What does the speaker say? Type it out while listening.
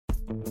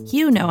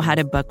You know how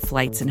to book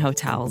flights and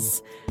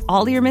hotels.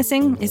 All you're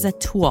missing is a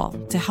tool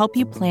to help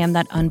you plan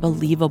that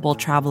unbelievable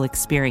travel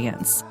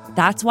experience.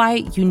 That's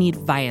why you need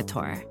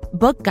Viator.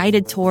 Book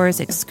guided tours,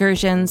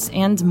 excursions,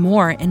 and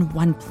more in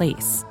one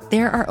place.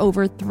 There are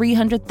over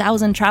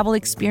 300,000 travel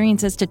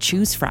experiences to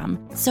choose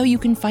from, so you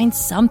can find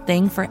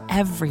something for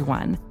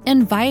everyone.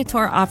 And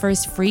Viator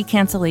offers free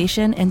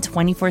cancellation and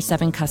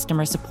 24/7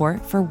 customer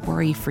support for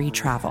worry-free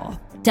travel.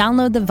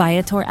 Download the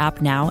Viator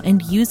app now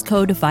and use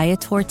code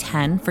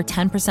Viator10 for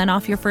 10%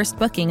 off your first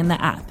booking in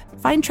the app.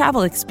 Find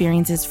travel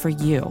experiences for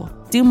you.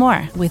 Do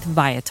more with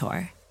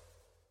Viator.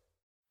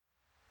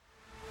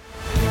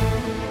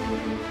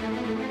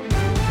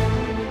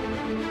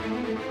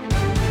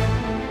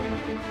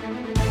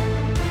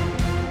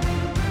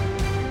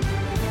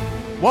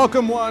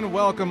 Welcome one,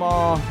 welcome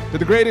all to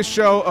the greatest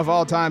show of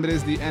all time. It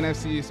is the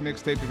NFC East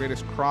Mixtape, the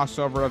greatest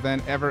crossover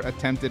event ever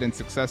attempted and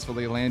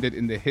successfully landed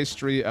in the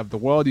history of the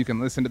world. You can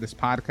listen to this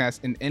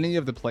podcast in any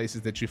of the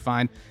places that you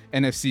find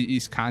NFC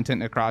East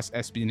content across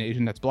SB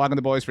Nation. That's Blogging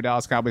the Boys for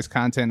Dallas Cowboys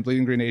content,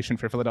 Bleeding Green Nation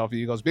for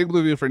Philadelphia Eagles, Big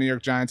Blue View for New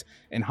York Giants,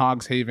 and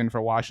Hogs Haven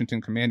for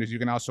Washington Commanders. You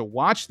can also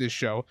watch this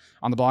show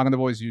on the Blogging the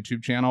Boys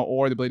YouTube channel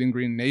or the Bleeding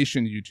Green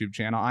Nation YouTube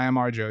channel. I am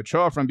RJ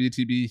Ochoa from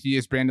BTB. He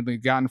is Brandon Lee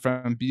Gotten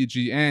from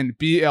BGN.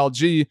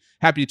 BLG.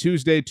 Happy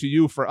Tuesday to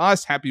you for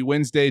us. Happy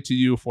Wednesday to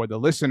you for the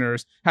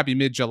listeners. Happy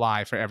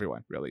mid-July for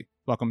everyone, really.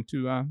 Welcome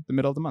to the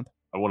middle of the month.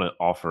 I want to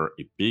offer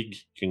a big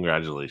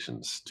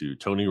congratulations to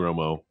Tony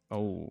Romo,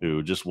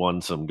 who just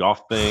won some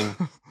golf thing.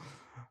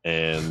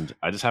 And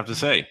I just have to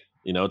say,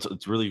 you know,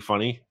 it's really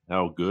funny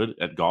how good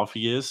at golf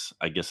he is.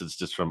 I guess it's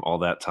just from all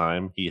that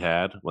time he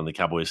had when the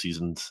Cowboy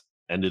seasons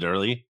ended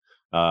early.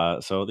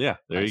 So, yeah,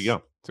 there you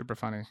go. Super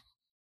funny.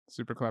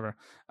 Super clever.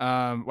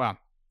 Wow.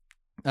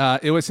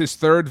 It was his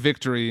third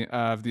victory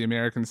of the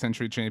American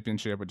Century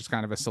Championship, which is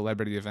kind of a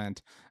celebrity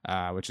event,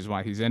 which is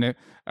why he's in it,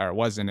 or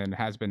was in it, and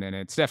has been in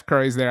it. Steph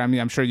Curry's there. I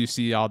mean, I'm sure you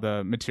see all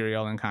the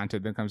material and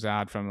content that comes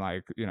out from,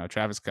 like, you know,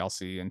 Travis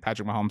Kelce and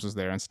Patrick Mahomes was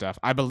there and stuff.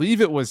 I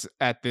believe it was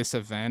at this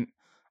event.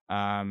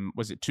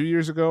 Was it 2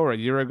 years ago or a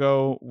year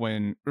ago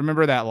when,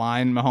 remember that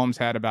line Mahomes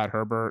had about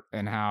Herbert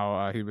and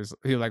how he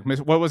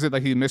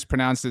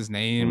mispronounced his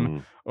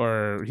name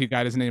or he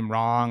got his name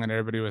wrong, and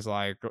everybody was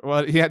like,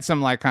 well, he had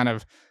some like kind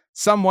of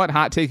somewhat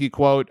hot takey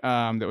quote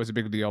that was a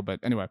big deal, but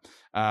anyway,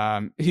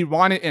 he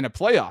won it in a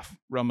playoff.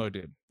 Romo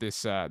did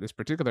this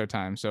particular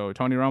time. So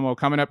Tony Romo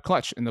coming up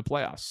clutch in the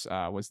playoffs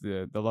was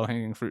the low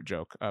hanging fruit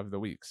joke of the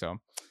week. So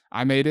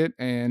I made it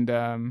and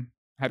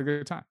had a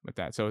good time with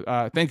that. So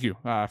thank you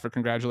for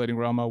congratulating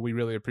Romo. We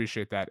really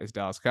appreciate that as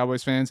Dallas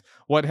Cowboys fans.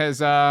 What has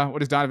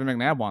Donovan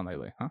McNabb won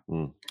lately? Huh?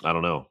 I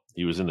don't know.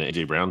 He was in the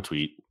AJ Brown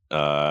tweet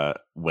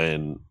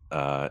when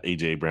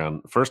AJ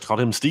Brown first called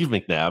him Steve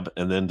McNabb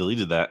and then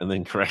deleted that and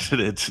then corrected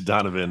it to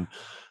Donovan,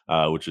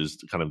 which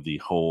is kind of the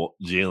whole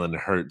Jalen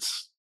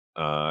Hurts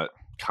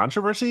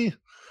controversy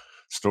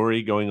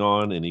story going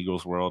on in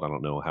Eagles world. I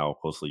don't know how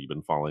closely you've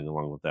been following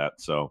along with that.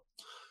 So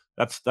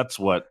that's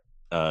what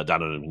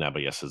Donovan McNabb,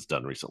 I guess, has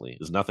done recently.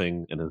 Is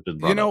nothing and has been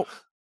brought up.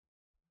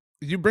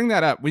 You bring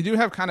that up. We do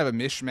have kind of a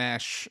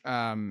mishmash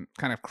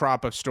kind of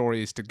crop of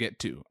stories to get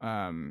to.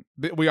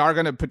 We are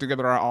going to put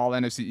together our all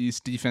NFC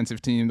East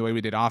defensive team the way we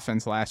did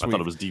offense last week. I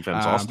thought it was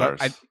defense all-stars.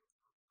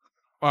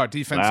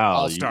 Defense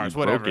all-stars,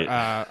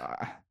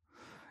 whatever.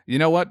 You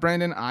know what,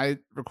 Brandon? I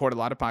record a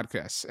lot of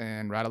podcasts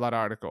and write a lot of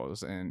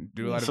articles and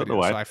do a lot of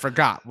videos, so I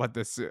forgot what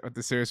the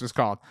series was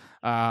called.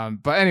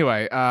 But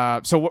anyway,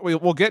 so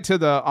we'll get to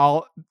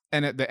the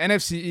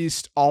NFC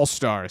East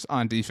All-Stars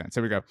on defense.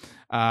 There we go.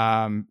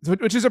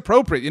 Which is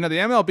appropriate. You know, the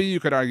MLB, you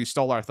could argue,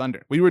 stole our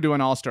thunder. We were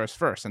doing All-Stars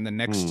first, and then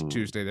next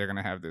Tuesday they're going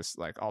to have this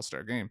like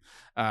All-Star game.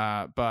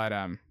 But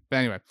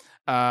anyway,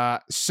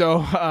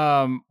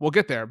 so we'll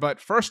get there. But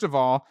first of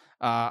all,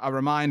 a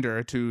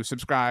reminder to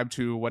subscribe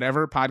to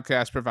whatever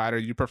podcast provider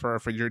you prefer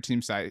for your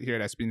team site here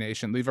at SB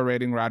Nation. Leave a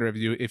rating, write a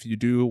review. If you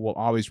do, we'll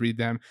always read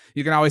them.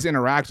 You can always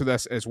interact with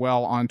us as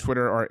well on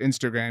Twitter or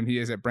Instagram. He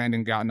is at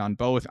Brandon Gouton on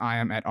both. I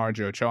am at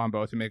RJ Ochoa on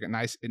both to make it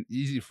nice and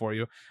easy for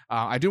you.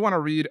 I do want to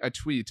read a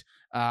tweet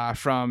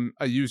from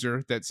a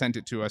user that sent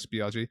it to us,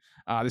 BLG.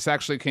 This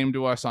actually came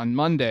to us on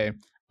Monday.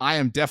 I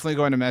am definitely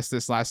going to mess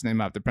this last name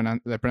up,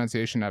 the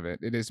pronunciation of it.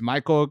 It is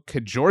Michael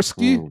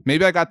Kajorski.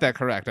 Maybe I got that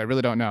correct. I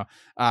really don't know.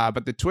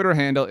 But the Twitter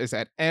handle is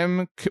at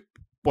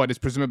what is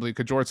presumably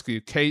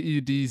Kajorski,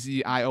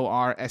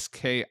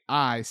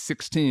 KEDZIORSKI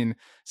 16,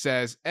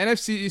 says,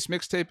 NFC East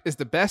Mixtape is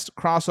the best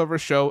crossover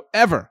show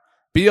ever.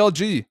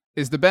 BLG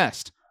is the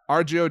best.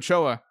 RJ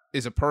Ochoa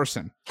is a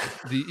person.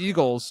 The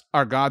Eagles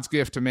are God's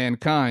gift to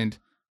mankind.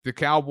 The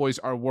Cowboys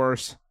are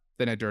worse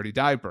than a dirty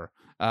diaper.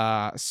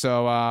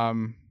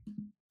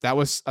 That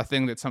was a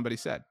thing that somebody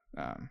said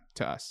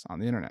to us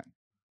on the internet.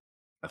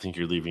 I think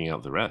you're leaving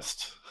out the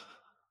rest.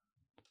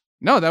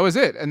 No, that was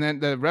it. And then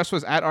the rest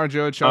was at RJ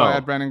Ochoa,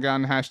 at Brandon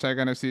Gunn, hashtag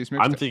NFC East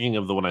Mixtape. I'm thinking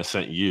of the one I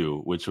sent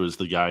you, which was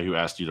the guy who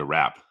asked you to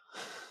rap.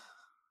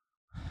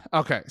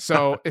 Okay,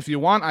 so if you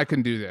want, I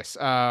can do this.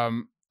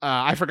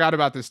 I forgot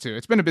about this too.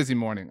 It's been a busy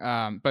morning,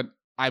 but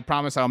I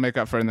promise I'll make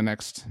up for it in the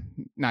next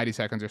 90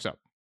 seconds or so.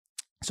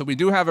 So we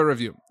do have a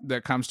review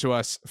that comes to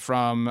us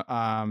from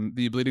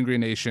the Bleeding Green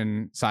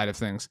Nation side of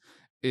things.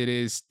 It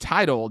is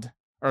titled,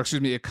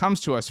 it comes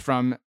to us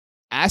from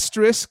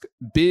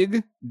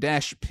 *Big-Pig.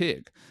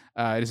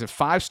 It is a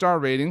 5-star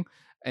rating,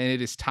 and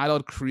it is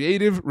titled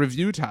Creative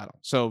Review Title.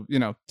 So,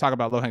 talk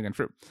about low-hanging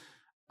fruit.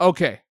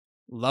 Okay,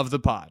 love the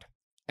pod.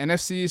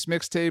 NFC East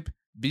Mixtape,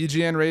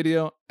 BGN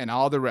Radio, and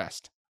all the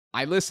rest.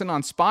 I listen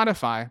on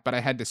Spotify, but I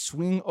had to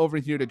swing over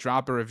here to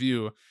drop a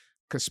review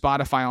because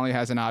Spotify only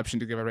has an option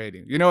to give a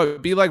rating.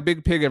 It'd be like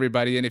Big Pig,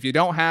 everybody. And if you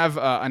don't have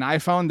an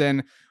iPhone,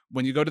 then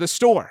when you go to the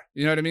store,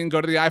 you know what I mean?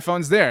 Go to the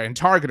iPhones there in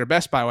Target or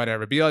Best Buy,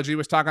 whatever. BLG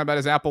was talking about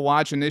his Apple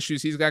Watch and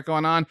issues he's got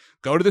going on.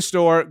 Go to the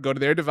store, go to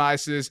their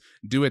devices,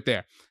 do it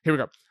there. Here we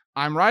go.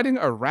 I'm writing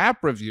a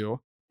rap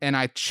review, and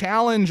I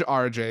challenge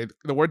RJ,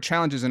 the word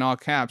challenge is in all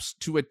caps,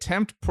 to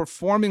attempt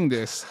performing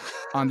this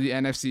on the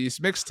NFC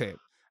East Mixtape.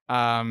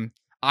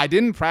 I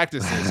didn't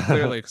practice this,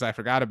 clearly, because I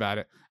forgot about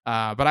it.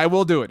 But I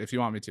will do it if you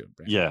want me to.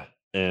 Brandon. Yeah.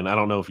 And I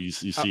don't know if you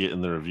see it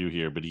in the review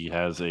here, but he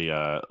has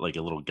a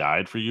little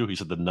guide for you. He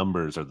said the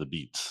numbers are the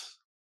beats.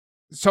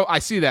 So I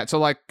see that.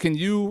 So can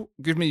you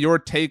give me your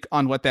take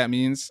on what that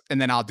means,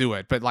 and then I'll do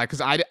it. But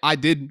because I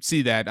did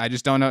see that, I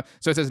just don't know.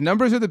 So it says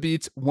numbers are the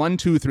beats 1,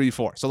 2, 3,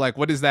 4. So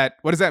what does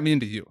that mean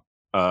to you?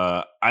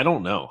 I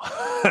don't know.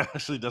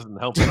 Actually, doesn't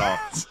help at all.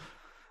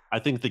 I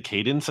think the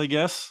cadence, I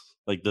guess,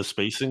 like the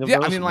spacing of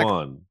those.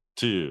 1,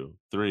 2,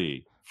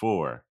 3,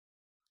 4.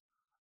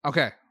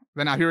 Okay,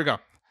 then now here we go.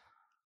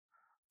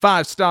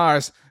 5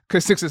 stars,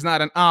 because 6 is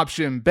not an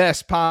option.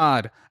 Best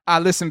pod. I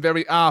listen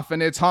very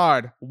often. It's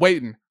hard.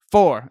 Waiting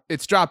for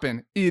it's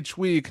dropping each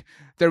week.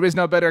 There is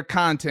no better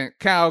content.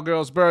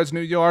 Cowgirls, Birds,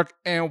 New York,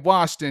 and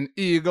Washington.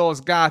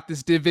 Eagles got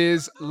this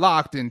diviz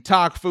locked in.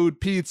 Talk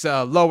food,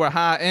 pizza, lower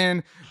high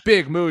end.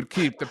 Big mood,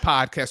 keep the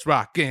podcast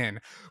rocking.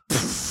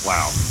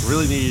 Wow,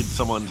 really need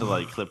someone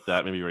to clip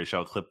that. Maybe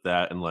Rachel clip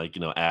that and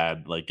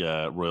add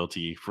a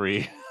royalty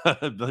free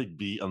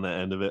beat on the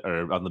end of it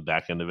or on the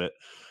back end of it.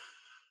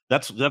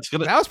 That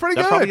was pretty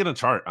good. That's probably gonna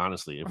chart,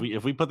 honestly.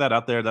 If we put that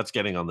out there, that's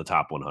getting on the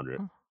top 100.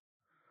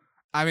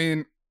 I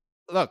mean,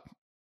 look,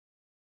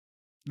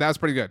 that was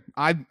pretty good.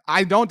 I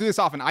don't do this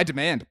often. I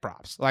demand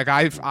props.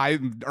 I've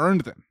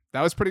earned them.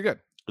 That was pretty good.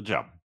 Good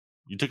job.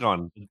 You took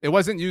on. It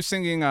wasn't you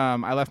singing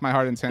 "I Left My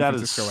Heart in San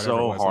Francisco." That is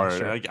so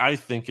hard. I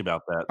think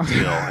about that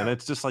still, and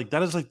it's just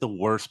that is the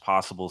worst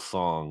possible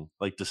song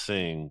to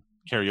sing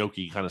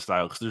karaoke kind of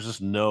style because there's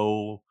just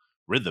no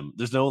rhythm.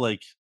 There's no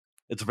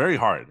It's very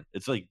hard.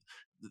 It's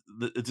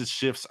it just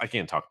shifts. I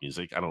can't talk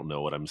music. I don't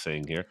know what I'm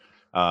saying here.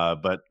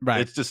 But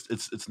right. It's just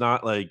it's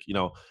not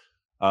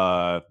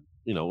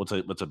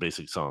what's a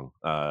basic song?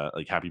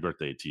 Happy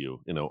Birthday to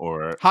You,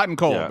 or Hot and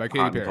Cold by Katy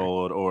Perry. Hot and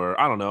Cold,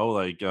 or I don't know,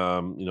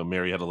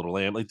 Mary Had a Little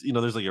Lamb.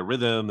 There's a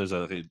rhythm, there's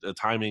a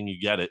timing, you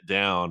get it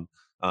down,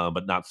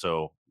 but not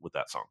so with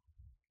that song.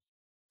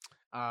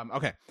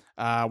 Okay.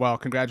 Well,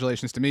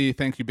 congratulations to me.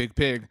 Thank you, Big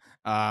Pig.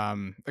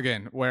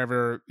 Again,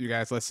 wherever you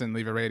guys listen,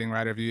 leave a rating,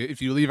 write a review.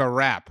 If you leave a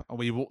rap,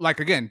 we will,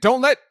 again,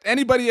 don't let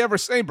anybody ever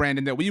say,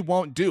 Brandon, that we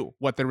won't do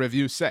what the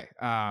reviews say.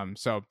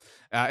 So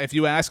if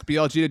you ask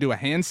BLG to do a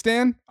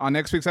handstand on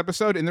next week's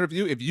episode in the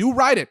review, if you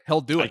write it,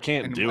 he'll do it. I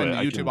can't do it.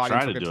 I can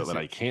try to do it, but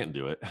I can't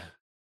do it.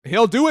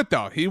 He'll do it,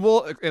 though. He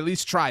will at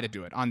least try to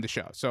do it on the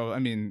show. So, I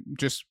mean,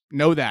 just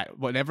know that.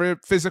 Whatever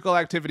physical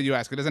activity you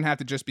ask, it doesn't have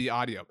to just be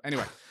audio.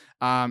 Anyway.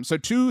 So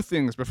 2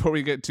 things before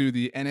we get to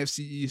the NFC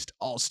East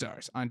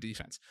All-Stars on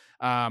defense.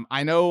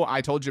 I know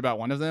I told you about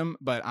one of them,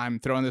 but I'm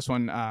throwing this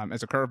one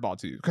as a curveball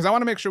to you because I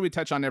want to make sure we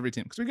touch on every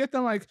team because we get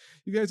them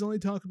you guys only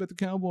talk about the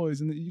Cowboys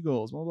and the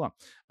Eagles, blah, blah,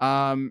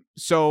 blah.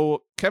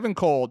 So Kevin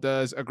Cole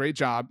does a great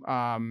job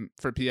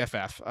for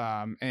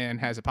PFF and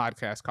has a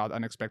podcast called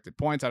Unexpected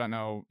Points. I don't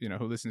know,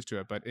 who listens to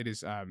it, but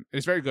it's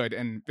very good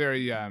and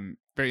very,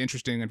 very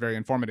interesting and very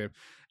informative.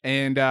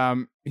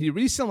 And he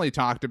recently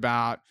talked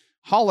about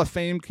Hall of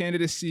Fame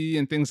candidacy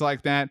and things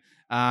like that.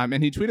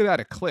 And he tweeted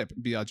out a clip,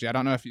 BLG. I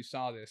don't know if you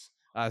saw this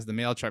as the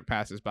mail truck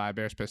passes by.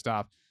 Bears pissed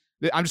off.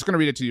 I'm just going to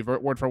read it to you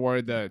word for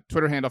word. The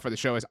Twitter handle for the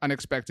show is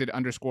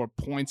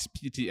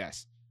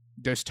unexpected_points_PTS.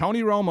 Does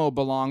Tony Romo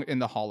belong in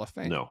the Hall of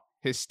Fame? No.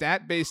 His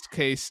stat-based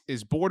case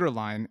is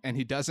borderline, and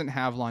he doesn't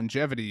have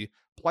longevity,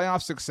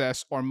 playoff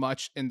success, or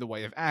much in the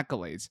way of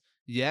accolades.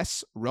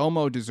 Yes,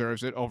 Romo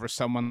deserves it over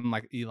someone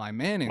like Eli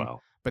Manning. Wow.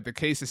 But the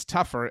case is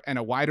tougher and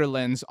a wider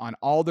lens on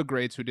all the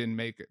greats who didn't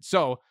make it.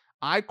 So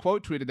I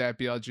quote tweeted that,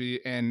 BLG,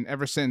 and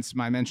ever since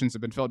my mentions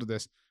have been filled with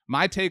this.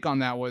 My take on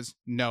that was,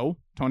 no,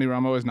 Tony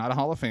Romo is not a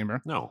Hall of Famer.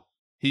 No.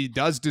 He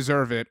does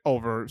deserve it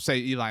over, say,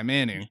 Eli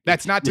Manning.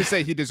 That's not to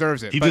say he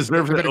deserves it. He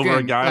deserves it over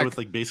a guy with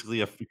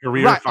basically a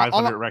career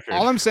 500 record.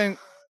 All I'm saying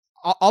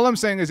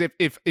is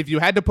if you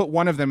had to put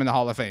one of them in the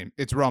Hall of Fame,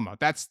 it's Romo.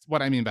 That's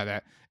what I mean by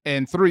that.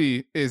 And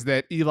 3 is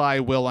that Eli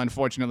will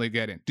unfortunately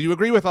get in. Do you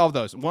agree with all of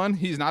those? 1,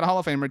 he's not a Hall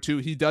of Famer. 2,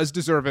 he does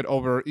deserve it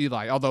over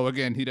Eli, although,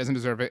 again, he doesn't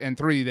deserve it. And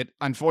 3, that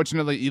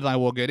unfortunately Eli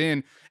will get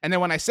in. And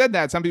then when I said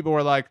that, some people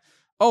were like,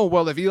 oh,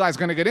 well, if Eli's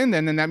going to get in,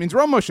 then that means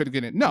Romo should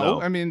get in.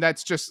 No, I mean,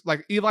 that's just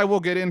like Eli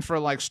will get in for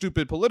like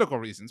stupid political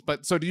reasons.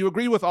 But so do you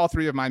agree with all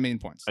three of my main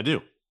points? I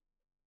do.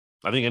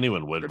 I think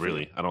anyone would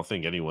really. I don't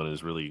think anyone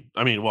is really.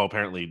 I mean, well,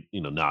 apparently,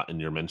 not in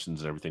your mentions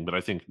and everything, but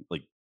I think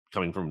like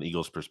coming from an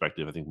Eagles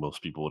perspective, I think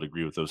most people would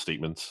agree with those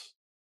statements.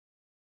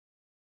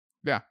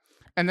 Yeah.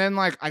 And then,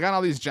 like, I got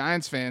all these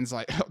Giants fans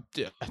like,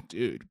 oh,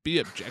 dude, be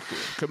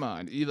objective. Come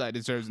on. Eli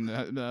deserves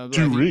the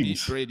 2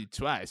 rings. Brady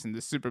twice in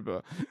the Super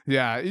Bowl.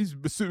 Yeah, he's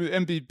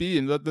MVP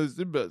in the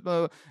Super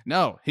Bowl.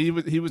 No, he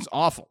was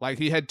awful. Like,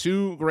 he had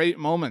 2 great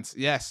moments.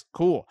 Yes,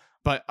 cool.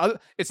 But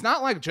it's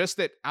not like just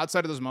that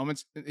outside of those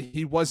moments,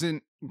 he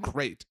wasn't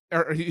great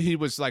or he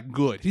was like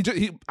good.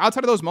 He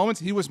outside of those moments,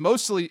 he was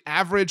mostly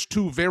average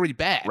to very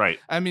bad. Right.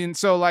 I mean,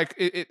 so like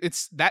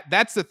it's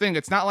that's the thing.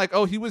 It's not like,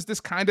 oh, he was this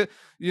kind of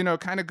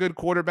good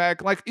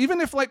quarterback. Like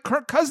even if like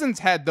Kirk Cousins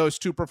had those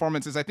 2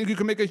 performances, I think you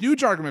can make a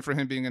huge argument for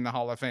him being in the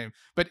Hall of Fame.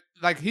 But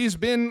like he's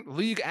been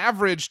league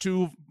average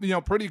to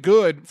pretty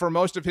good for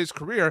most of his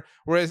career,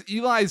 whereas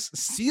Eli's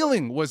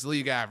ceiling was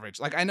league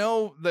average. Like I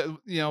know that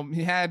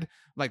he had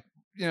like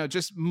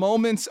just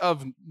moments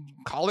of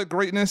call it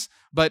greatness,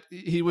 but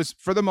he was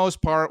for the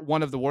most part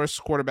one of the worst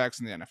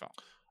quarterbacks in the NFL.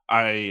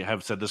 I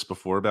have said this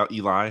before about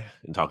Eli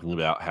and talking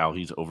about how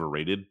he's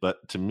overrated,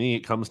 but to me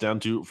it comes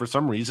down to, for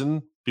some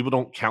reason, people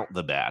don't count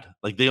the bad.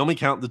 Like they only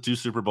count the 2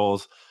 Super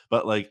Bowls,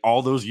 but like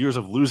all those years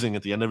of losing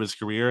at the end of his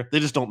career, they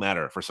just don't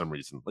matter for some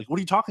reason. Like what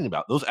are you talking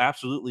about? Those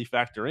absolutely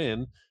factor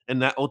in,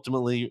 and that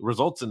ultimately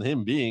results in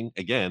him being,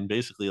 again,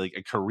 basically like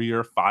a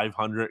career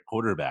 500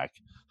 quarterback.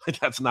 Like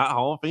that's not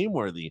Hall of Fame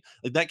worthy.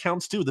 Like that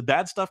counts too. The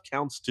bad stuff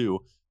counts too.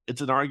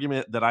 It's an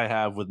argument that I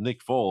have with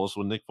Nick Foles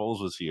when Nick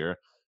Foles was here.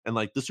 And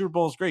like the Super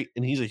Bowl is great,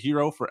 and he's a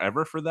hero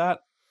forever for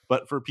that.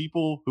 But for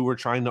people who are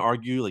trying to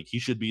argue like he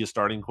should be a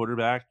starting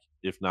quarterback,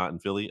 if not in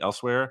Philly,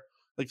 elsewhere,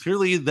 like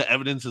clearly the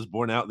evidence is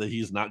borne out that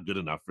he's not good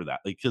enough for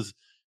that. Like because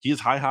he has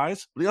high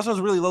highs, but he also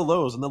has really low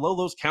lows, and the low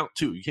lows count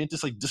too. You can't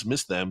just like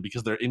dismiss them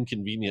because they're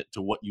inconvenient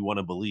to what you want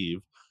to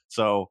believe.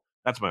 So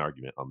that's my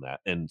argument on that.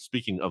 And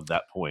speaking of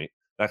that point,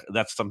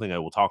 that's something I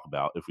will talk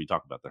about if we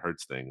talk about the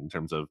Hurts thing in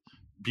terms of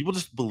people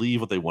just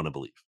believe what they want to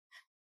believe.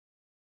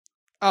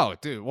 Oh,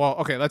 dude. Well,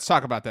 okay, let's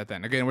talk about that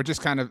then. Again, we're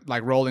just kind of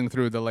like rolling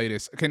through the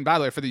latest. By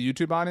the way, for the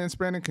YouTube audience,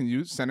 Brandon, can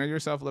you center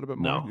yourself a little bit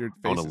more? No, your face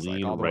I want to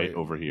lean like right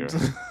over here.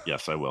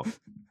 Yes, I will.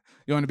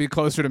 You want to be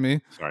closer to me?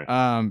 Sorry.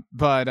 I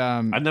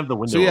didn't have the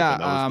window open.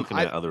 I was looking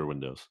at other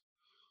windows.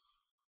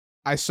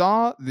 I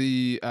saw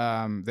the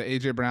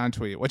AJ Brown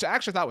tweet, which I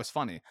actually thought was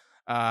funny.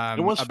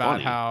 It was about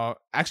funny. how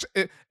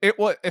actually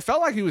it felt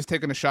like he was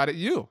taking a shot at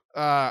you,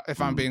 if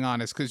I'm being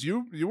honest, because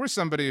you were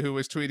somebody who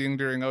was tweeting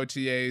during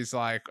OTAs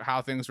like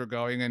how things were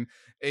going, and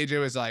AJ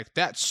was like,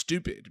 "That's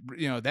stupid.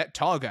 That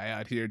tall guy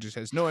out here just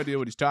has no idea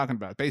what he's talking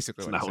about."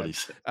 Basically, what he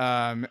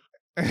said.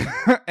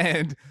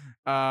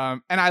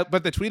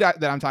 But the tweet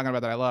that I'm talking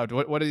about that I loved,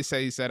 what did he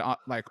say? He said,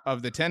 like,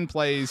 of the 10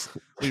 plays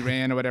we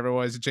ran or whatever it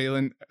was,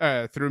 Jalen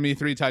threw me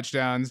 3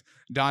 touchdowns.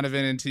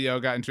 Donovan and T.O.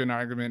 got into an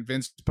argument.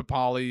 Vince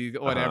Papali,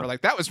 whatever.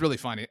 Like, that was really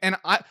funny. And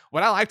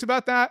what I liked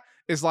about that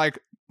is, like,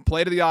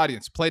 play to the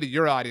audience. Play to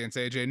your audience,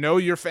 AJ. Know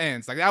your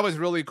fans. Like, that was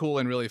really cool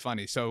and really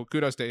funny. So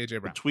kudos to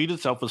AJ Brown. The tweet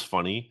itself was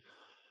funny.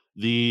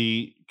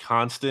 The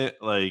constant,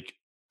 like,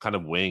 kind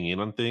of weighing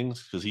in on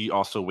things, because he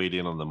also weighed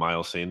in on the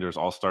Miles Sanders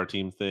All-Star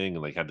team thing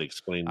and like had to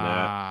explain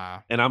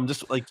that. And I'm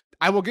just like,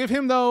 I will give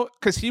him though,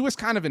 because he was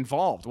kind of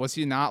involved, was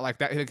he not? Like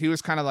that, like he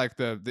was kind of like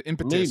the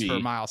impetus for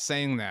Miles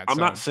saying that. I'm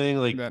not saying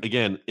like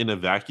again in a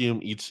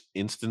vacuum each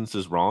instance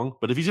is wrong,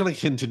 but if he's gonna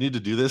continue to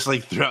do this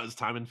like throughout his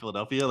time in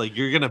Philadelphia, like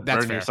you're gonna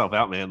burn yourself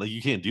out, man. Like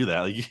you can't do that.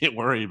 Like you can't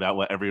worry about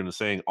what everyone is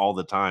saying all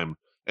the time.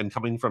 And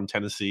coming from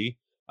Tennessee,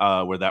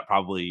 where that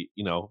probably,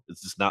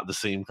 it's just not the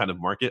same kind of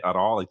market at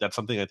all. Like that's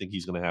something I think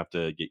he's going to have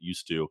to get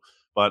used to.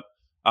 But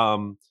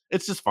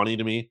it's just funny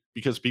to me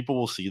because people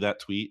will see that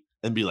tweet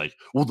and be like,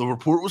 well, the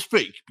report was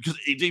fake because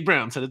AJ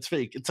Brown said it's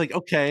fake. It's like,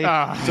 okay,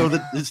 so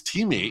that his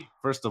teammate,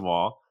 first of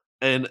all,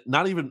 and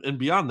not even, and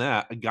beyond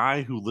that, a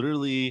guy who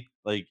literally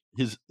like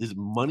his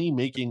money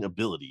making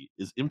ability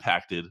is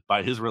impacted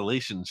by his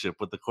relationship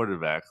with the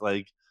quarterback.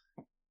 Like,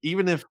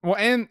 even if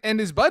and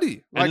his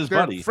buddy, like his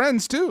buddy,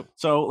 friends too.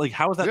 So like,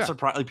 how is that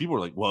surprising? Like, people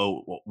are like,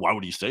 "Whoa, why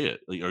would he say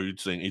it? Like, are you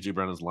saying AJ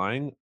Brown is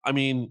lying?" I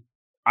mean,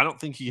 I don't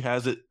think he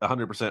has it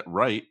 100%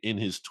 right in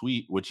his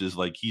tweet, which is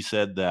like he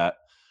said that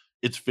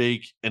it's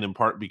fake, and in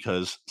part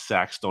because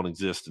sacks don't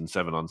exist in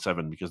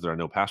 7-on-7 because there are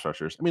no pass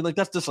rushers. I mean, like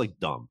that's just like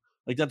dumb.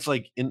 Like that's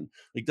like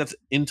that's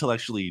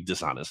intellectually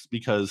dishonest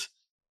because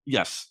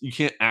yes, you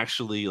can't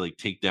actually like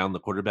take down the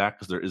quarterback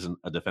because there isn't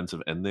a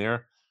defensive end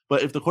there.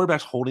 But if the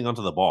quarterback's holding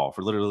onto the ball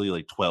for literally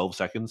like 12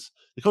 seconds,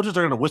 the coaches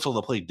are going to whistle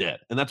the play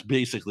dead. And that's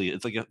basically,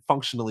 it's like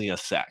functionally a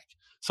sack.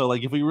 So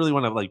like, if we really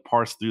want to like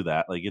parse through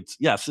that, like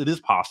yes, it is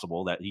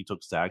possible that he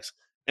took sacks.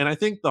 And I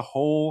think the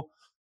whole,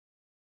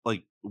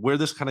 like where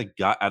this kind of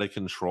got out of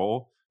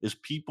control is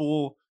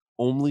people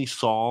only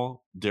saw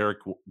Derek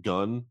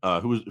Gunn,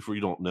 who is, if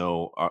you don't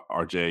know,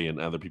 RJ and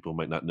other people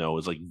might not know,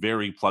 is like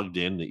very plugged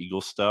in the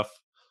Eagles stuff.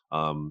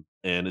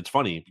 And it's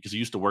funny because he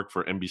used to work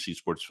for NBC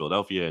Sports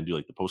Philadelphia and do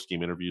like the post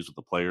game interviews with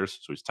the players.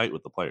 So he's tight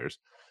with the players.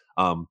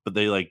 But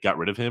they like got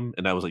rid of him,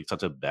 and that was like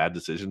such a bad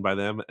decision by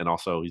them. And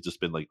also he's just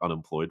been like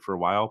unemployed for a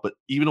while. But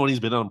even when he's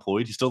been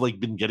unemployed, he's still like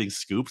been getting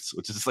scoops,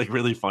 which is like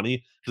really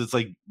funny because it's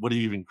like, what are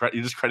you even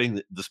you're just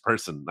crediting this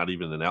person, not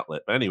even an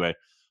outlet. But anyway,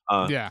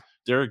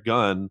 Derek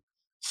Gunn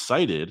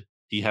cited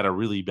he had a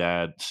really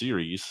bad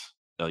series,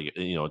 like,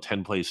 you know, a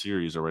 10-play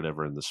series or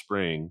whatever in the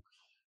spring.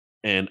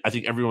 And I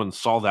think everyone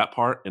saw that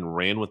part and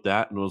ran with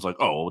that and was like,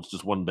 oh, it's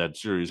just one bad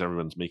series.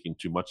 Everyone's making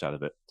too much out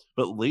of it.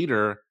 But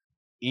later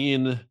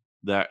in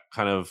that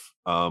kind of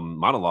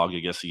monologue, I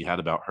guess he had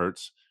about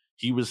Hurts,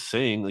 he was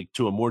saying, like,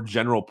 to a more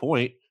general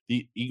point,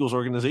 the Eagles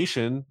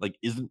organization like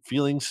isn't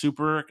feeling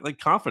super like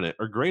confident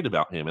or great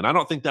about him. And I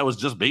don't think that was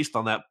just based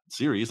on that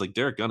series. Like,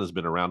 Derek Gunn has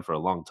been around for a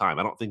long time.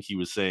 I don't think he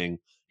was saying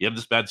he had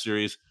this bad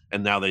series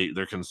and now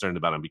they're concerned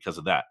about him because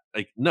of that.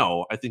 Like,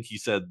 no, I think he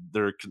said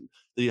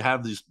they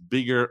have this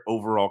bigger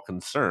overall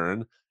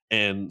concern,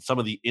 and some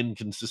of the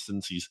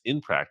inconsistencies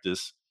in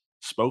practice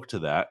spoke to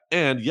that.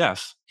 And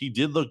yes, he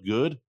did look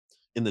good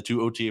in the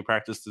 2 OTA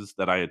practices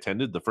that I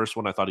attended. The first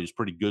one, I thought he was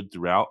pretty good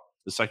throughout.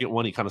 The second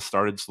one, he kind of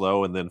started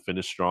slow and then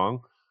finished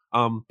strong.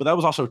 But that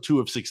was also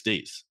 2 of 6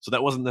 days. So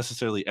that wasn't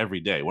necessarily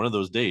every day. One of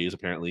those days,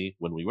 apparently,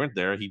 when we weren't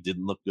there, he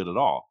didn't look good at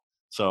all.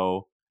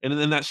 So, and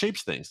then that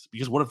shapes things,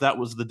 because what if that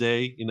was the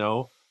day, you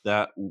know,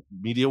 that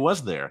media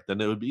was there?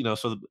 Then it would be, you know,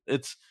 so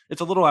it's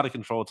a little out of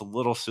control. It's a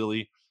little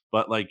silly,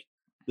 but like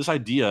this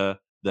idea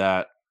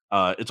that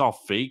it's all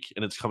fake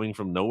and it's coming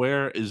from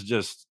nowhere is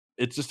just,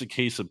 it's just a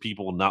case of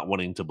people not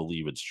wanting to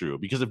believe it's true.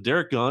 Because if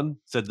Derek Gunn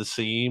said the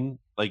same,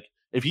 like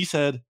if he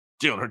said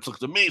Jalen Hurts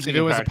looks amazing, if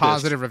it was a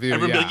positive review,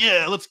 everyone would be like,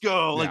 yeah, let's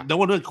go. Like, no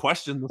one would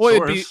question the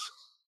source.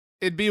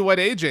 It'd be what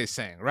AJ's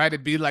saying, right?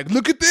 It'd be like,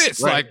 look at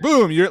this, right. Like,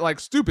 boom, you're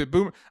like stupid,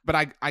 boom.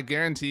 But I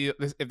guarantee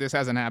this, if this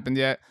hasn't happened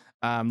yet,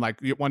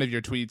 like one of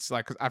your tweets,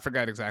 like, I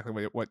forgot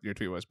exactly what your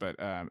tweet was, but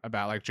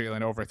about like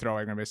Jalen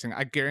overthrowing or missing.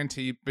 I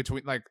guarantee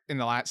between like in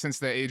the last, since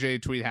the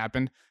AJ tweet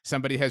happened,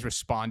 somebody has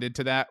responded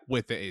to that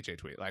with the AJ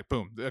tweet, like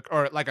boom,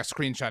 or like a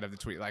screenshot of the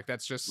tweet. Like,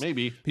 that's just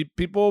maybe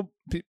people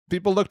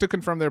look to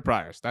confirm their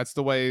priors. That's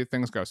the way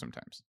things go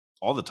sometimes.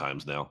 All the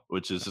times now,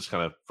 which is just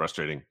kind of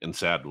frustrating and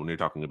sad when you're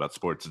talking about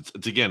sports.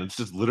 It's again, it's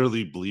just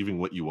literally believing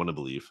what you want to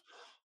believe.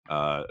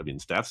 I mean,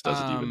 Stats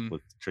does it even with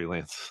Trey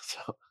Lance.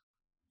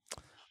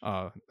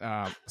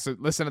 So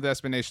listen to the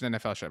SB Nation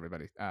NFL show,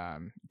 everybody,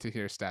 to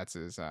hear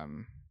Stats'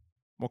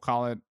 we'll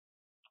call it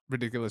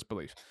ridiculous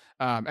belief.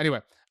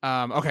 Anyway,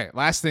 okay,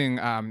 last thing,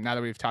 now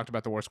that we've talked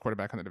about the worst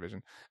quarterback in the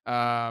division,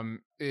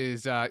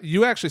 is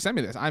you actually sent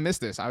me this. I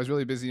missed this. I was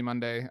really busy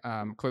Monday,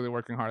 clearly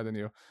working harder than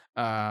you.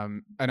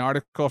 An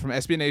article from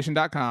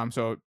SBNation.com,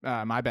 so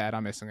my bad,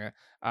 I'm missing it.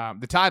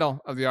 The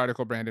title of the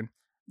article, Brandon: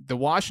 the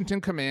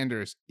Washington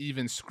Commanders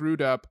even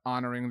screwed up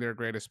honoring their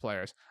greatest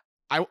players.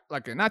 I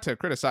like, not to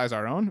criticize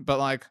our own, but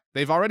like,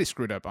 they've already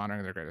screwed up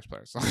honoring their greatest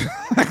players.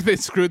 Like, they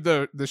screwed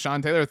the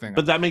Sean Taylor thing up.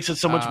 But that makes it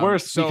so much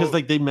worse, because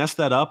like they messed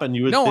that up, and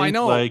you would think, I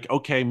know, like,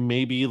 okay,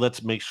 maybe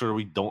let's make sure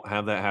we don't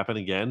have that happen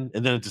again,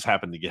 and then it just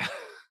happened again.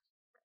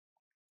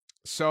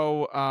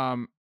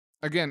 So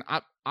again,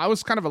 I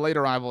was kind of a late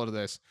arrival to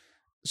this.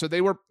 So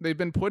they've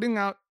been putting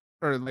out,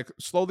 or like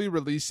slowly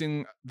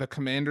releasing the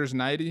Commanders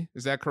 90.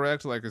 Is that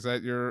correct? Like, is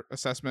that your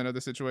assessment of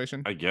the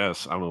situation? I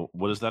guess. I don't know.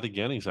 What is that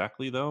again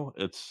exactly, though?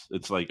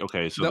 It's like,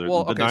 okay, so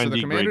the 90 so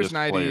the Commanders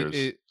 90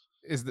 players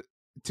is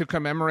to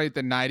commemorate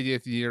the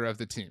 90th year of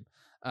the team.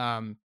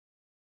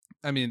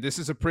 I mean, this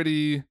is a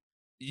pretty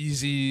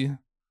easy,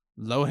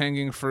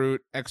 low-hanging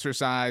fruit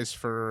exercise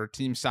for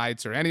team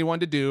sites or anyone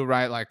to do,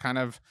 right? Like, kind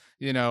of,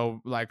 you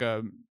know, like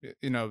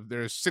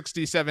there's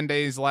 67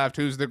 days left.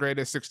 Who's the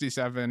greatest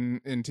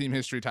 67 in team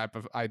history type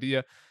of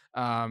idea.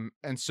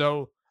 And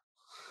so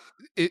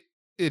it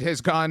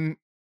has gone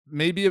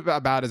maybe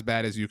about as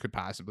bad as you could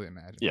possibly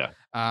imagine. Yeah.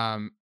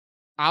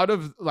 Out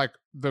of like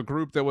the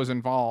group that was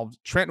involved,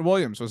 Trent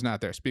Williams was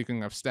not there.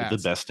 Speaking of stats, the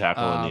best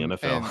tackle in the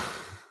NFL.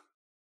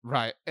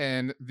 Right.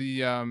 And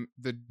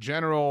the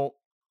general,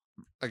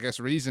 I guess,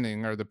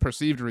 reasoning, or the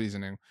perceived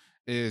reasoning,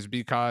 is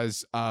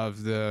because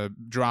of the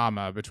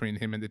drama between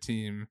him and the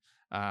team.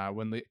 I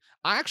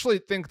actually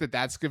think that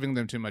that's giving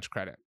them too much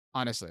credit,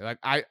 honestly. Like,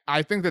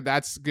 I think that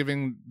that's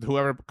giving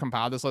whoever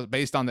compiled this list,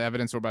 based on the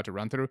evidence we're about to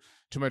run through,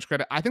 too much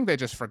credit. I think they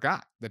just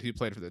forgot that he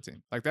played for the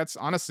team. Like, that's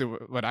honestly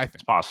what I think.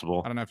 It's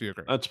possible. I don't know if you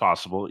agree. That's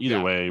possible.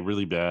 Either way,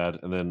 really bad.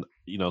 And then,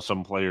 you know,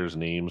 some players'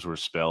 names were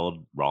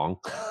spelled wrong.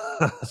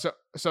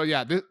 So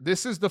yeah,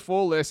 this is the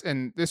full list,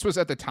 and this was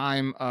at the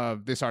time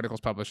of this article's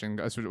publishing,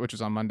 which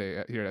was on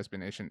Monday here at SB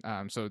Nation.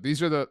 So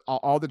these are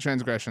all the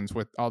transgressions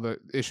with all the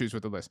issues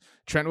with the list.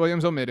 Trent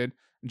Williams omitted.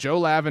 Joe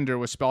Lavender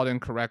was spelled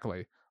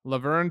incorrectly.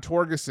 Laverne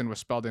Torgerson was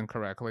spelled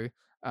incorrectly.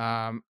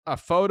 A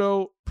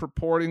photo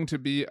purporting to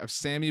be of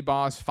Sammy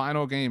Baugh's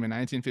final game in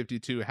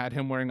 1952 had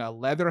him wearing a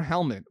leather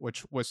helmet,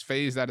 which was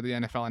phased out of the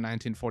NFL in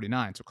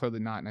 1949, so clearly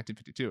not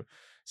 1952.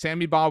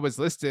 Sammy Baugh was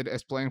listed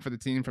as playing for the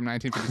team from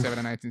 1957 to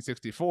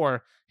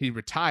 1964. He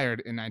retired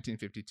in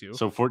 1952.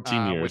 So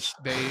 14 years.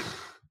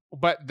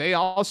 but they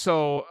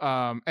also,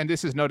 and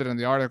this is noted in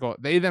the article,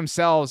 they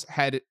themselves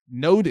had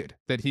noted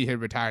that he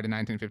had retired in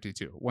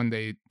 1952 when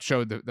they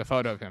showed the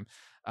photo of him.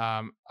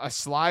 A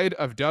slide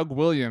of Doug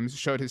Williams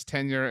showed his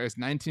tenure as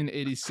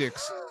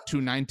 1986 to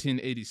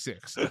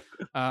 1986.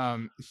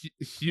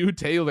 Hugh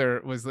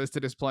Taylor was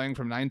listed as playing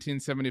from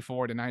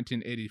 1974 to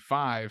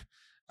 1985.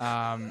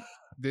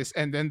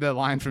 And then the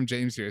line from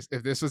James here is,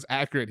 if this was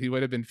accurate, he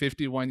would have been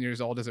 51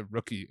 years old as a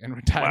rookie and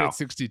retired at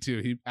 62.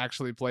 He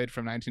actually played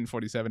from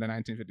 1947 to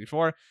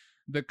 1954.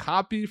 The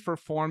copy for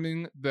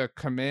forming the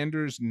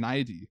Commanders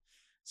 90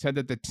 said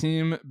that the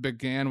team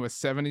began with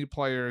 70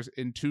 players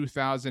in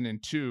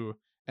 2002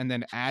 and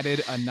then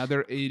added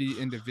another 80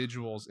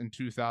 individuals in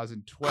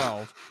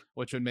 2012,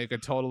 which would make a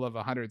total of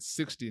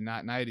 160,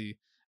 not 90.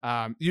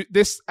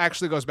 This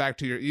actually goes back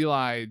to your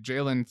Eli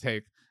Jalen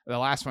take. The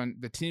last one,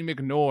 the team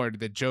ignored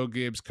that Joe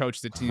Gibbs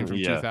coached the team from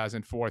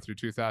 2004 through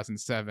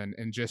 2007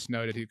 and just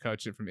noted he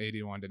coached it from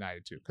 81 to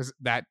 92 because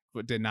that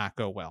did not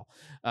go well.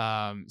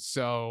 And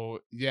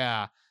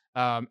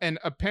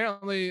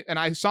apparently, and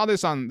I saw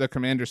this on the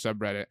Commander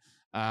subreddit,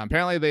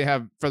 apparently they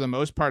have, for the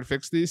most part,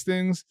 fixed these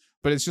things,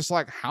 but it's just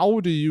like, how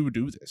do you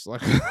do this?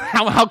 Like,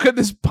 how could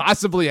this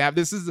possibly have?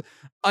 This is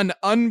an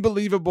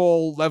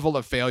unbelievable level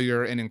of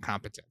failure and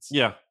incompetence.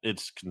 Yeah,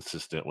 it's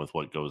consistent with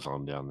what goes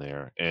on down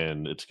there,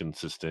 and it's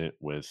consistent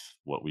with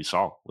what we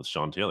saw with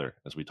Sean Taylor,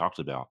 as we talked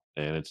about.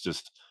 And it's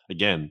just,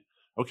 again,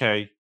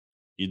 okay,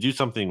 you do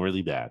something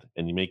really bad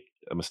and you make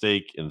a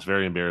mistake and it's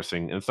very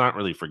embarrassing and it's not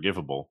really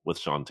forgivable with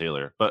Sean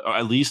Taylor, but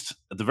at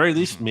the very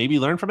least, maybe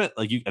learn from it.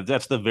 Like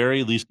that's the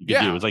very least you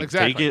can do. It's like,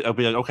 take it. I'll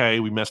be like, okay,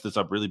 we messed this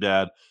up really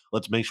bad.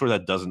 Let's make sure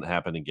that doesn't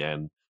happen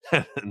again.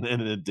 And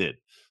then it did.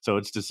 So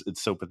it's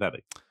so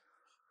pathetic.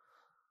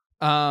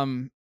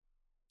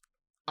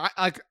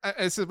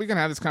 I said we can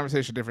have this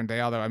conversation a different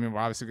day, although I mean we're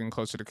obviously getting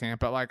closer to camp,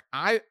 but like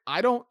I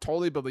don't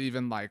totally believe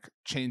in like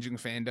changing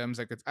fandoms.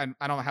 Like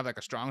I don't have like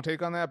a strong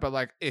take on that, but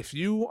like if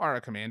you are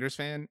a Commanders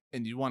fan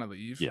and you want to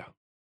leave,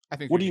 I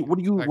think what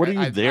are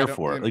you there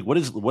for? Like what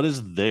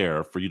is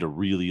there for you to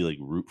really like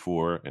root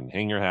for and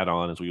hang your hat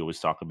on, as we always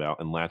talk about,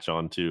 and latch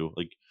on to?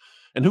 Like,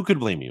 and who could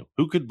blame you?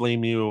 Who could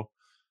blame you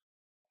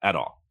at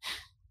all?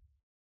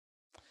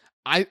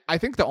 I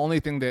think the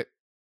only thing that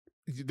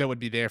would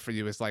be there for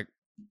you is like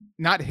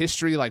not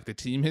history, like the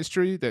team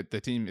history that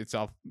the team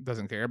itself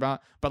doesn't care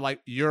about, but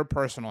like your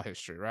personal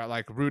history, right?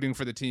 Like rooting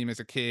for the team as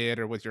a kid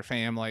or with your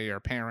family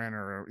or parent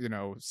or, you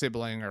know,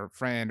 sibling or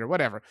friend or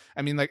whatever.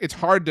 I mean, like it's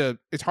hard to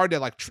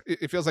like,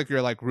 it feels like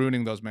you're like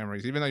ruining those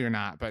memories, even though you're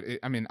not. But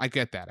I mean, I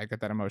get that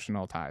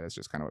emotional tie. That's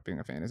just kind of what being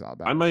a fan is all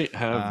about. I might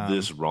have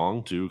this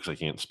wrong too, because I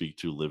can't speak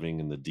to living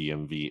in the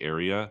DMV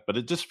area, but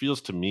it just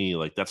feels to me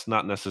like that's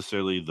not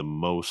necessarily the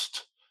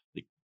most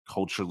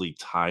culturally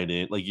tied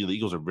in. Like the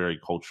Eagles are very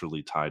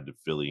culturally tied to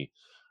Philly.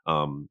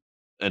 And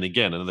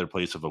again, another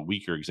place of a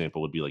weaker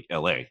example would be like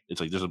LA.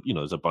 It's like there's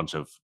a bunch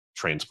of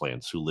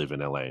transplants who live in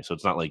LA. So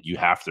it's not like you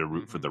have to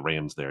root for the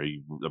Rams there.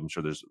 I'm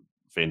sure there's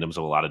fandoms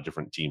of a lot of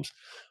different teams.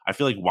 I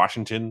feel like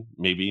Washington,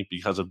 maybe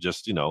because of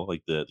just,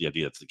 like the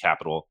idea it's the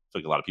capital. I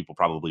feel like a lot of people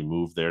probably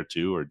move there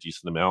too, or a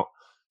decent amount.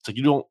 It's like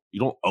you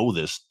don't owe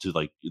this to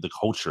like the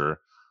culture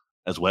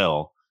as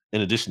well,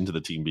 in addition to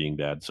the team being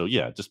bad. So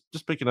yeah,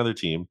 just pick another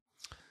team.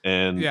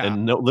 And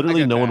no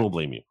one will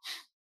blame you.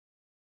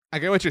 I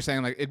get what you're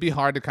saying. Like it'd be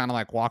hard to kind of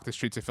like walk the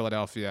streets of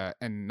Philadelphia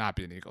and not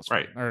be an Eagles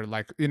fan, or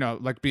like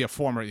like be a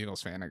former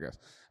Eagles fan, I guess.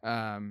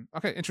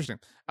 Okay, interesting.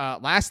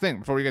 Last thing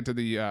before we get to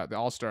the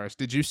All-Stars,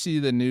 did you see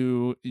the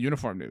new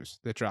uniform news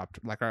that dropped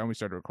like right when we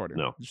started recording?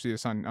 No. Did you see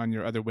this on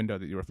your other window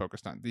that you were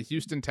focused on? The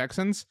Houston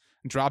Texans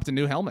dropped a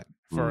new helmet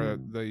for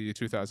the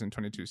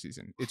 2022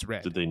 season. It's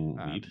red. Did they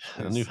need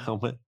a new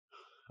helmet?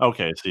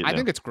 Okay, I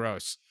think it's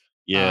gross.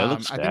 Yeah, it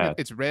looks bad. I think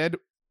it's red.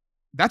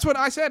 That's what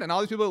I said, and all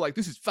these people are like,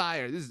 "This is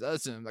fire. This is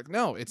awesome." Like,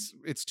 no,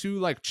 it's too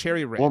like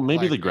cherry red. Well,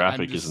 maybe the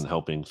graphic isn't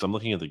helping. So I'm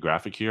looking at the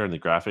graphic here, and the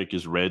graphic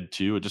is red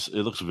too. It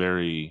looks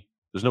very.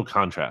 There's no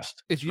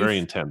contrast. It's very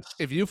intense.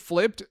 If you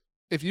flipped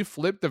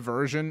the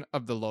version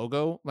of the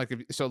logo, like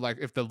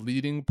if the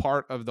leading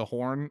part of the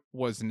horn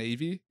was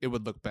navy, it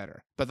would look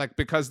better. But like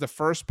because the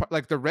first part,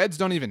 like the reds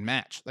don't even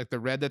match. Like the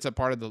red that's a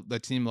part of the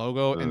team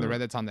logo and the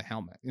red that's on the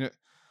helmet. Okay,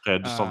 I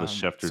just saw the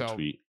Schefter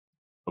tweet.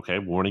 Okay,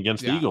 warn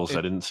against the Eagles.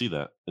 I didn't see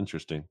that.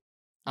 Interesting.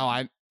 Oh,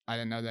 I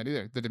didn't know that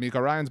either. The D'Amico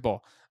Ryans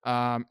Bowl.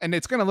 And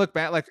it's gonna look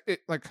bad. Like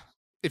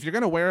if you're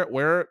gonna wear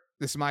it.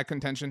 This is my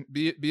contention.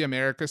 Be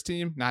America's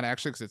team, not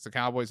actually because it's the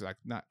Cowboys. Like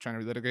not trying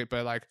to relitigate,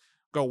 but like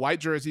go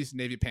white jerseys,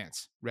 navy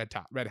pants, red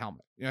top, red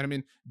helmet. You know what I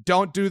mean?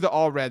 Don't do the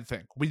all red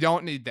thing. We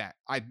don't need that.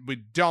 We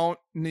don't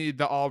need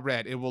the all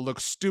red. It will look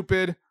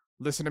stupid.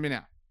 Listen to me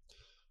now.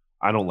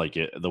 I don't like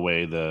it the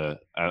way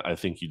I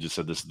think you just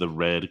said this, the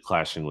red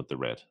clashing with the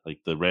red, like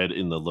the red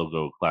in the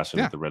logo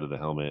clashing with the red of the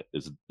helmet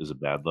is a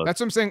bad look.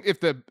 That's what I'm saying. If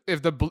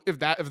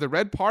the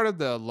red part of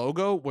the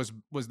logo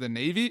was the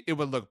navy, it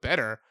would look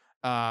better.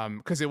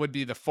 Because it would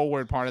be the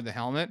forward part of the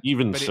helmet.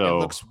 Even but so, it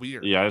looks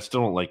weird. Yeah, I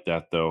still don't like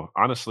that though.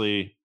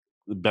 Honestly,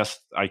 the best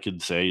I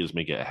could say is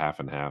make it a half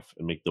and half,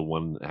 and make the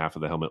one half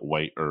of the helmet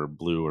white or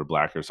blue or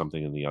black or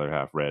something, and the other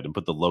half red, and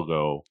put the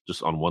logo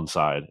just on one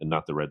side and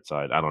not the red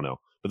side. I don't know,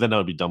 but then that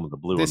would be done with the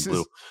blue on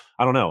blue.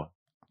 I don't know.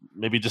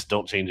 Maybe just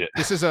don't change it.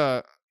 This is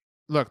a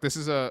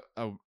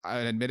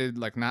an admitted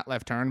like not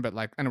left turn, but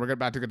like, and we're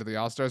about to get to the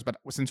All-Stars, but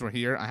since we're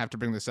here, I have to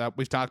bring this up.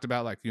 We've talked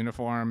about like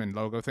uniform and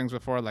logo things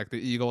before, like the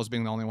Eagles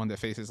being the only one that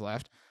faces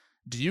left.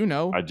 Do you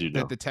know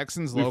that the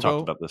Texans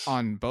logo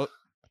on both,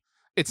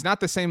 it's not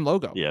the same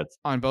logo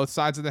on both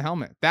sides of the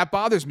helmet? That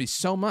bothers me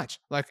so much.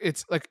 Like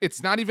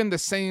it's not even the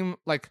same.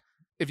 Like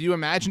if you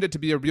imagined it to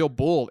be a real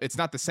bull, it's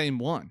not the same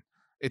one.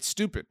 It's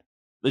stupid.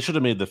 They should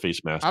have made the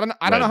face mask. I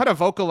don't know how to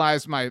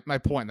vocalize my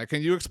point. Like,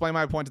 can you explain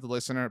my point to the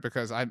listener?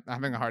 Because I'm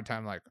having a hard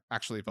time like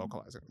actually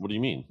vocalizing. What do you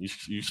mean?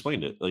 You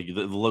explained it. Like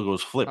the logo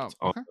is flipped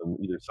on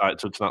either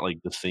side, so it's not like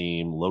the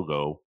same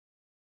logo.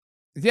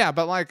 Yeah,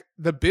 but like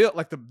the bill,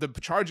 like the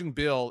charging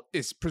bill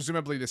is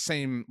presumably the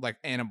same like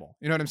animal.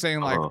 You know what I'm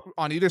saying? Like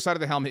on either side of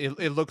the helmet,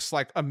 it looks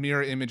like a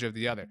mirror image of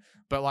the other.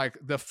 But like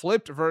the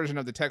flipped version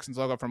of the Texans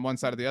logo from one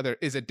side to the other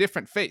is a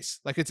different face.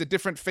 Like it's a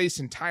different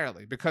face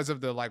entirely because of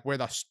the like where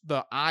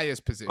the eye is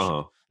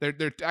positioned.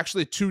 They're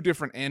actually two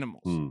different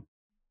animals.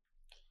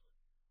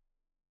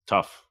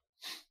 Tough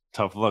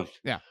look.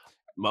 Yeah.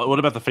 What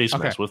about the face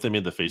mask? What if they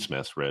made the face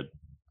mask red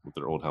with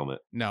their old helmet?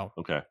 No.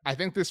 Okay. I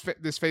think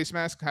this face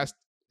mask has.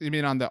 You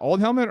mean on the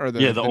old helmet or the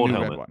old new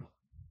helmet red one?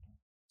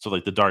 So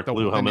like the dark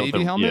blue helmet,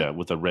 Navy helmet? Yeah,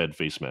 with a red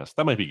face mask.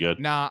 That might be good.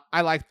 Nah,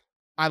 I like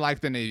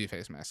the navy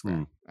face mask.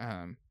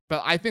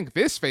 But I think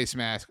this face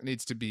mask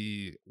needs to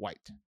be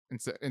white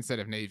instead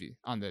of navy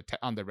on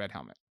the red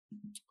helmet.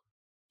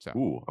 So.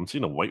 Ooh, I'm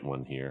seeing a white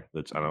one here.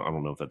 I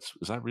don't know if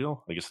is that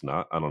real? I guess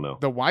not. I don't know.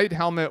 The white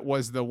helmet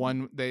was the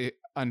one they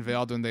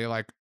unveiled when they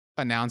like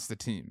announced the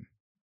team.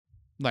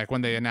 Like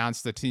when they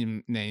announced the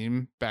team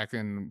name back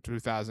in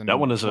 2000. That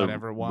one is a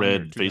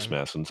red face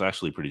mask, and it's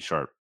actually pretty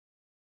sharp.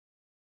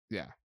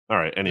 Yeah. All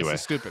right. Anyway.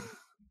 This is stupid.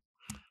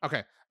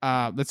 Okay.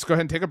 Let's go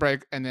ahead and take a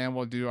break, and then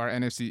we'll do our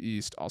NFC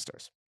East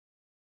All-Stars.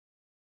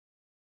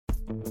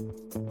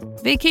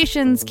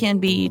 Vacations can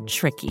be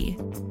tricky.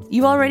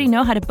 You already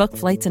know how to book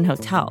flights and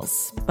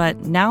hotels, but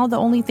now the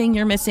only thing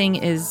you're missing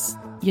is,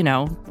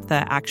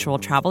 the actual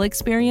travel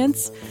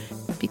experience.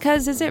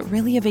 Because is it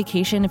really a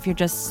vacation if you're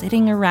just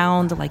sitting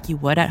around like you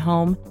would at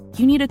home?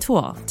 You need a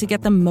tool to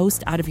get the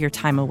most out of your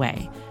time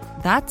away.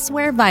 That's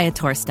where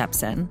Viator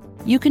steps in.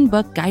 You can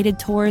book guided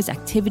tours,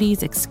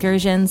 activities,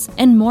 excursions,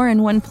 and more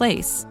in one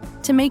place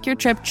to make your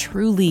trip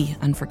truly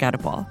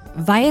unforgettable.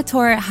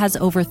 Viator has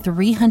over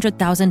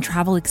 300,000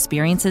 travel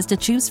experiences to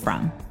choose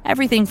from.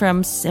 Everything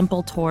from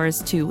simple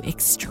tours to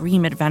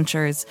extreme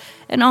adventures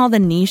and all the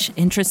niche,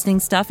 interesting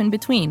stuff in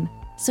between.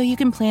 So you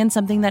can plan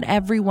something that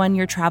everyone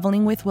you're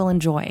traveling with will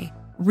enjoy.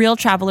 Real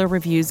traveler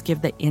reviews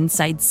give the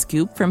inside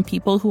scoop from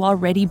people who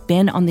already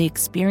been on the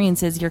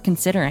experiences you're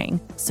considering,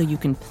 so you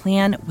can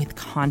plan with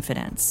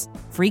confidence.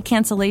 Free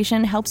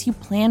cancellation helps you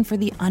plan for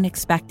the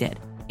unexpected.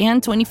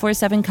 And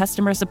 24/7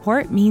 customer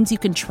support means you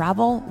can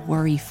travel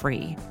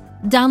worry-free.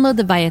 Download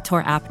the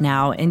Viator app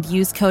now and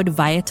use code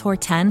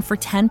Viator10 for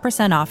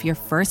 10% off your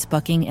first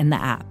booking in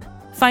the app.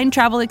 Find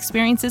travel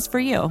experiences for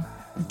you.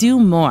 Do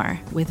more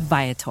with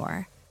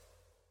Viator.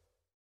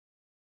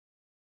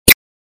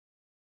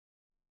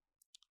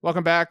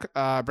 Welcome back,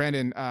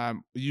 Brandon.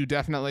 You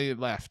definitely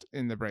left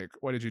in the break.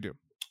 What did you do?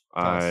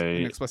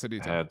 I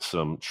had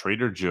some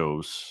Trader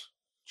Joe's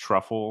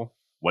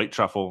white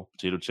truffle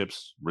potato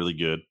chips. Really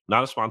good.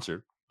 Not a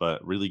sponsor,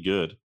 but really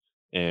good.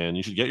 And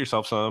you should get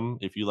yourself some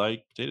if you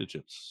like potato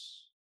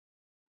chips.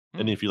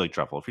 And if you like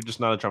truffle. If you're just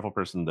not a truffle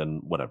person,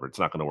 then whatever. It's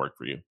not going to work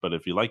for you. But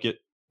if you like it,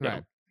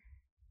 right.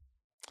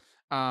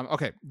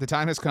 Okay, the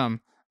time has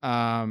come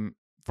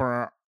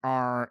for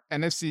our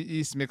NFC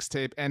East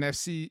mixtape,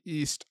 NFC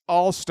East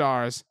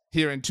All-Stars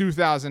here in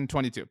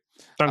 2022.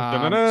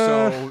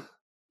 So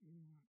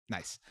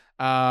nice.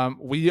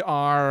 We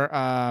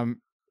are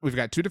we've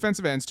got 2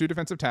 defensive ends, 2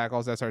 defensive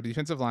tackles. That's our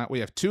defensive line. We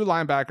have 2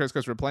 linebackers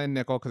because we're playing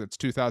nickel because it's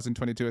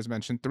 2022 as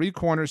mentioned. 3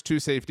 corners, 2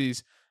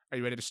 safeties. Are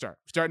you ready to start?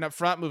 Starting up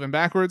front, moving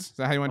backwards. Is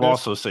that how you want to do it?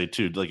 Also say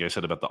too, like I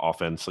said about the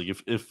offense, like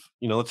if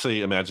let's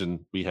say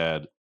imagine we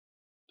had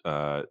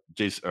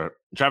Travis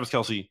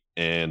Kelce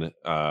and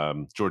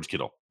George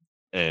Kittle,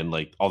 and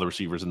like all the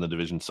receivers in the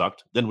division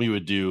sucked, then we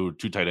would do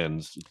 2 tight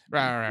ends.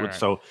 Right.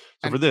 So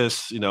for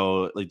this,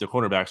 like the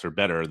cornerbacks are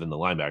better than the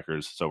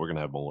linebackers, so we're gonna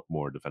have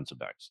more defensive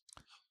backs.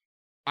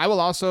 I will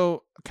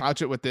also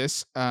couch it with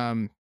this.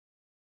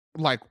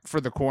 Like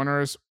for the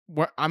corners,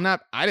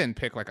 I didn't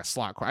pick like a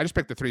slot corner. I just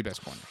picked the 3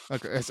 best corners.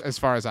 Like as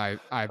far as I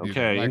view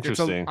okay, like,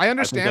 interesting. I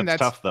understand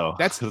that's tough though.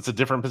 That's it's a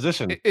different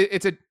position.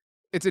 It's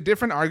a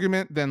different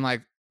argument than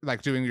like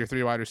doing your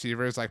 3 wide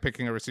receivers, like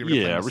picking a receiver.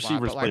 Yeah,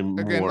 receivers play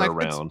more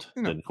around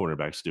than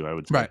cornerbacks do, I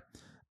would say.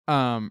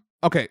 Right.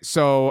 Okay.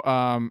 So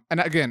and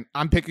again,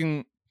 I'm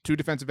picking 2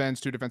 defensive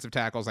ends, 2 defensive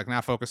tackles, like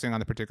not focusing on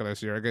the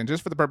particulars here. Again,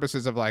 just for the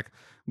purposes of like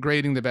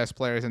grading the best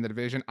players in the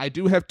division. I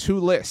do have 2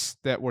 lists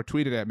that were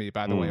tweeted at me,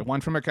 by the way.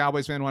 One from a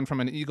Cowboys fan, one from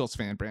an Eagles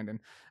fan, Brandon.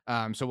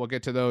 So we'll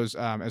get to those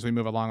as we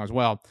move along as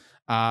well.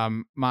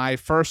 My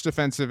first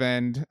defensive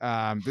end,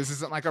 this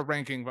isn't like a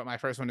ranking, but my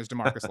first one is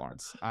DeMarcus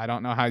Lawrence. I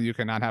don't know how you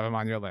cannot have him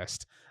on your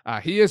list.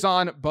 He is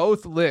on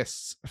both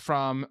lists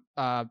from,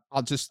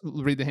 I'll just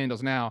read the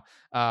handles now.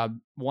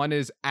 One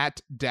is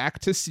at Dak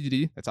to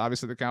CD. That's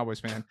obviously the Cowboys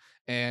fan.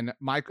 And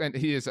Mike, and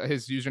his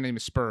username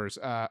is Spurs.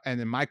 And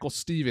then Michael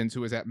Stevens,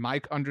 who is at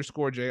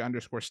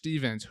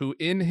Mike_J_Stevens, who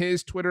in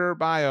his Twitter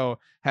bio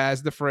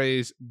has the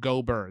phrase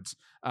 "Go Birds."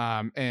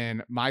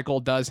 And Michael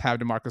does have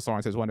DeMarcus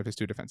Lawrence as one of his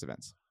 2 defensive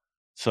ends.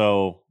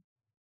 So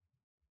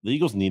the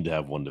Eagles need to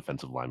have one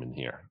defensive lineman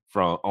here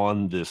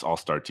on this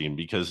all-star team,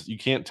 because you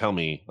can't tell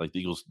me like the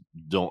Eagles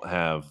don't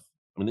have.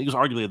 I mean, the Eagles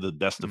arguably have the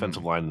best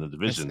defensive line in the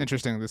division. It's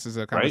interesting. This is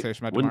a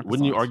conversation right? about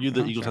Wouldn't you argue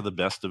that Eagles have the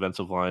best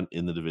defensive line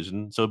in the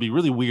division? So it'd be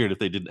really weird if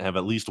they didn't have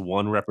at least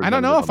one representative.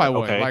 I don't know if I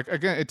would. Okay. Like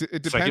again,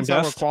 it depends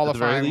how we're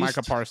qualifying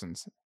Micah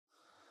Parsons.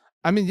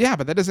 I mean, yeah,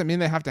 but that doesn't mean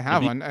they have to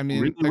have one. I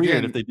mean, really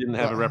weird if they didn't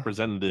have a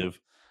representative.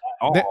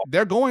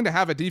 They're going to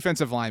have a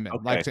defensive lineman,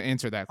 like to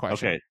answer that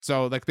question. Okay.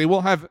 So like they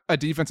will have a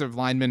defensive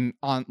lineman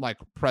on like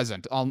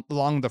present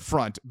along the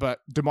front, but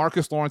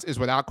DeMarcus Lawrence is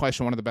without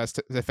question one of the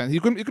best defense. You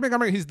can make an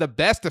argument he's the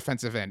best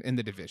defensive end in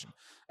the division.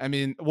 I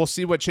mean, we'll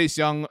see what Chase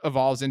Young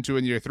evolves into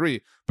in year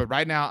 3, but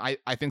right now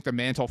I think the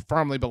mantle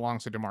firmly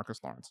belongs to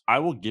DeMarcus Lawrence. I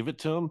will give it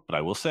to him, but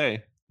I will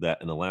say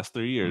that in the last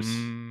 3 years,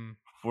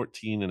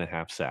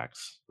 14.5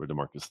 sacks for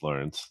DeMarcus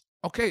Lawrence.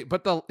 Okay,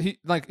 but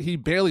he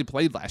barely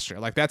played last year.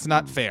 Like that's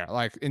not fair.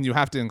 Like, and you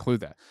have to include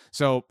that.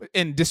 So,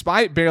 and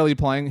despite barely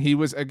playing, he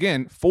was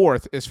again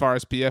 4th as far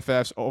as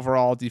PFF's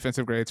overall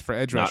defensive grades for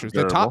edge rushers.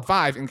 The top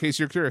 5, in case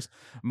you're curious: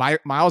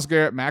 Myles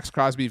Garrett, Max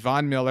Crosby,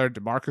 Von Miller,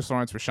 DeMarcus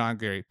Lawrence, Rashawn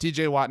Gary,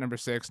 TJ Watt number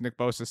 6, Nick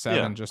Bosa 7.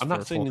 Yeah, just I'm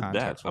not saying it's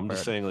bad. I'm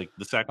just saying like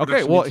the sack needs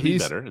to be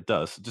better. It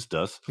does. It just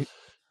does.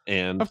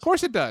 And of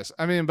course it does.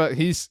 I mean, but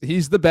he's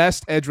the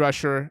best edge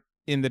rusher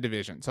in the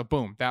division. So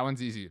boom, that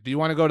one's easy. Do you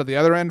want to go to the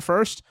other end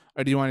first,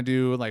 or do you want to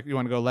do like you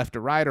want to go left to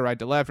right or right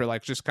to left, or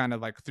like just kind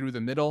of like through the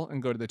middle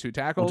and go to the 2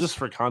 tackles? Well, just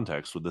for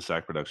context, with the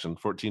sack production,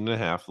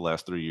 14.5 the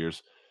last 3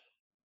 years.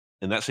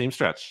 In that same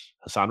stretch,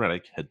 Hassan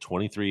Reddick had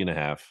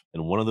 23.5,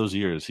 and one of those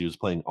years he was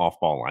playing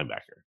off-ball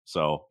linebacker.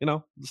 So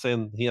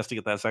saying he has to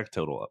get that sack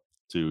total up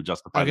to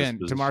justify. Again,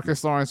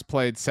 DeMarcus Lawrence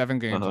played 7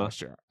 games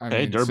last year.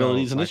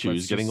 Durability is an issue.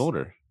 He's getting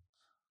older.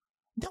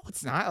 No,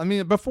 it's not. I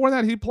mean, before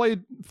that, he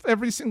played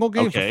every single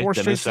game for 4 straight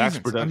seasons. His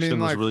sack production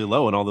was really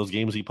low in all those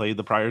games he played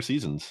the prior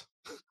seasons.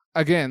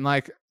 Again,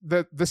 like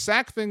the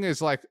sack thing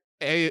is like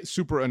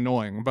super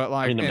annoying, but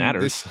like it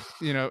matters.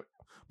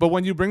 But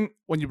when you bring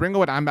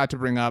what I'm about to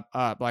bring up,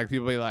 like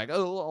people be like,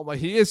 oh, well,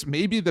 he is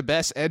maybe the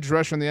best edge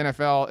rusher in the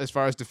NFL as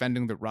far as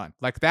defending the run.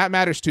 Like that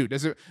matters too.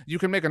 You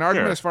can make an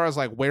argument as far as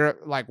where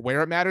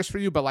it matters for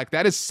you, but like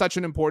that is such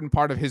an important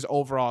part of his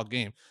overall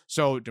game.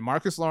 So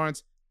DeMarcus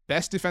Lawrence,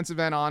 best defensive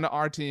end on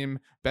our team,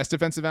 best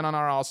defensive end on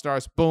our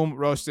All-Stars. Boom,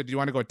 roasted. Do you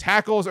want to go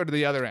tackles or to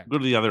the other end? Go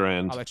to the other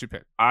end. I'll let you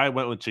pick. I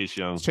went with Chase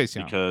Young.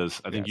 Because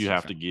I think you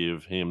have to Young.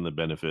 give him the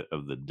benefit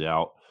of the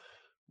doubt.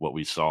 What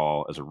we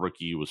saw as a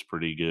rookie was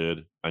pretty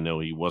good. I know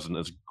he wasn't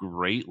as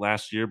great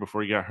last year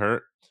before he got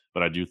hurt,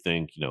 but I do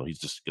think, he's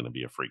just going to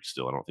be a freak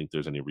still. I don't think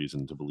there's any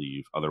reason to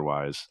believe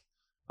otherwise.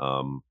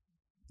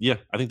 Yeah,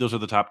 I think those are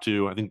the top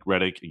 2. I think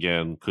Reddick,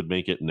 again, could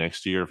make it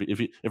next year.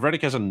 If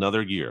Reddick has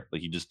another year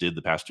like he just did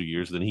the past 2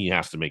 years, then he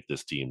has to make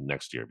this team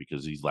next year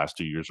because these last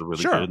 2 years are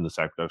really good and the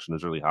sack production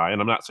is really high.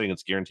 And I'm not saying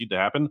it's guaranteed to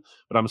happen,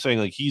 but I'm saying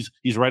like he's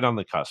right on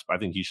the cusp. I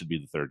think he should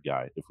be the 3rd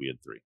guy if we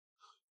had 3.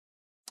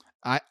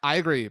 I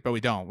agree, but we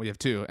don't. We have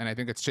 2, and I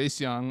think it's Chase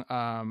Young.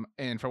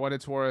 And for what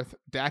it's worth,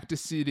 Dak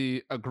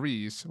DeCidi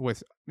agrees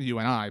with you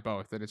and I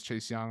both that it's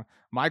Chase Young.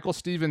 Michael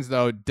Stevens,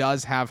 though,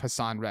 does have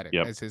Hassan Reddick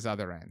as his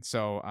other end.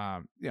 So,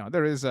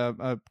 there is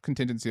a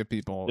contingency of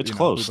people. It's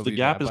close. The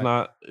gap is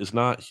not.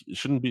 It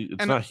shouldn't be.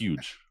 It's not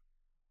huge.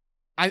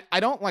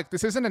 I don't like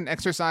this isn't an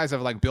exercise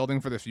of like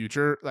building for the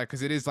future, like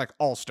because it is like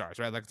all stars,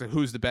 right? Like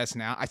who's the best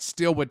now. I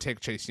still would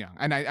take Chase Young,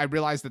 and I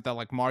realize that the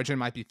like margin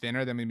might be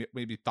thinner than we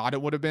maybe thought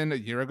it would have been a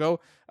year ago.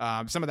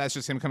 Some of that's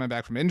just him coming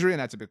back from injury, and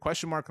that's a big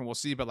question mark, and we'll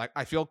see. But like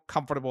I feel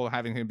comfortable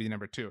having him be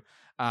number 2.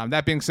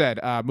 That being said,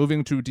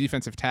 moving to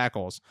defensive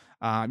tackles,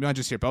 you want to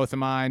just hear both of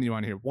mine? You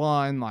want to hear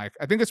one? Like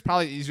I think it's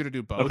probably easier to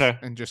do both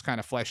and just kind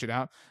of flesh it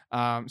out.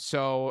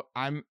 So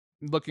I'm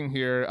looking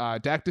here.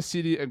 Dak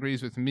DeCidi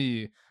agrees with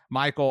me.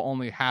 Michael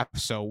only half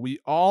so. We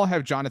all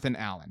have Jonathan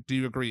Allen. Do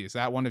you agree? Is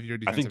that one of your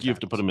defensive I think you have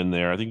to put him in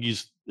there. I think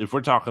if we're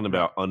talking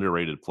about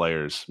underrated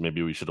players,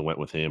 maybe we should have went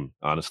with him,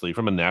 honestly.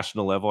 From a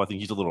national level, I think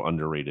he's a little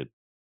underrated.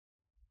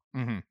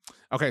 Mm-hmm.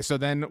 Okay, so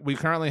then we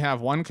currently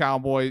have 1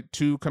 Cowboy,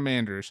 2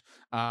 Commanders.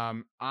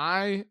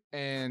 I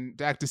and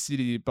Dak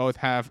DeCidi both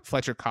have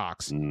Fletcher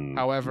Cox.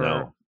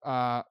 However,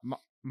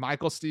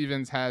 Michael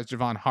Stevens has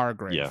Javon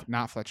Hargrave,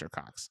 not Fletcher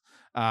Cox.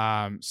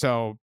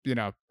 So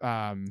Fletcher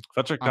Cox,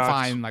 I'm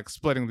fine like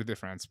splitting the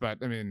difference, but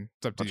I mean,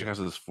 it's up to Fletcher you. Cox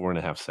has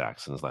 4.5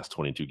 sacks in his last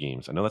 22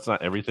 games. I know that's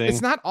not everything.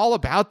 It's not all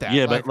about that.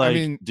 Yeah, but I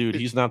mean, dude,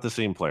 he's not the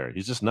same player.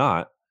 He's just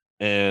not.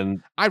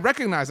 And I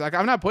recognize, like,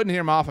 I'm not putting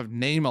him off of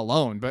name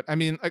alone, but I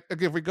mean, like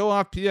if we go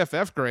off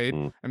PFF grade,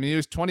 I mean, he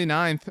was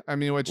 29th. I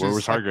mean, which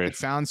was Hargrave? It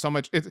sounds so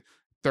much. It's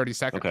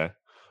 32nd. Okay,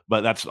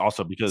 but that's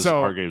also because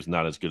Hargrave's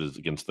not as good as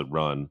against the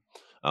run.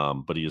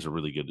 But he is a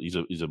really good. He's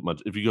a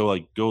much. If you go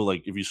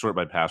if you sort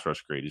by pass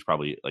rush grade, he's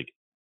probably like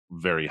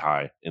very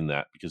high in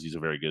that because he's a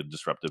very good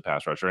disruptive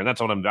pass rusher, and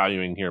that's what I'm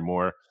valuing here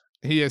more.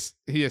 He is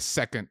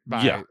second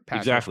by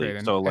pass rush grade,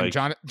 and, so like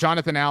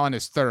Jonathan Allen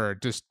is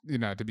third. Just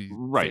to be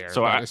right. Fair.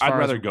 So I'd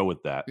rather go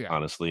with that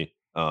honestly.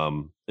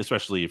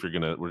 Especially if we're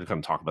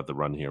gonna talk about the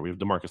run here. We have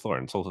DeMarcus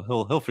Lawrence, so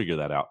he'll figure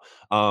that out.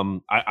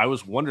 I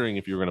was wondering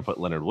if you were gonna put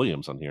Leonard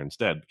Williams on here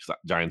instead, because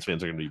Giants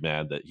fans are gonna be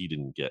mad that he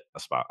didn't get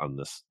a spot on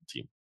this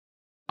team.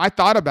 I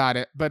thought about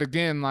it, but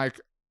again, like,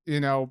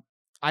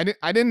 I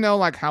didn't know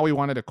like how we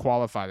wanted to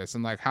qualify this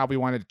and like how we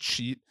wanted to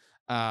cheat.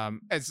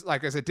 As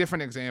a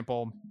different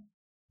example,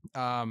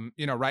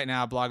 right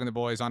now, Blogging the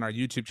Boys on our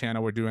YouTube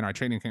channel, we're doing our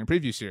training camp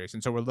preview series.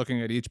 And so we're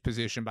looking at each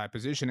position by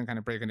position and kind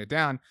of breaking it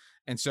down.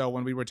 And so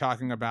when we were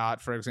talking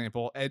about, for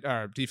example,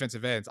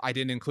 defensive ends, I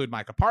didn't include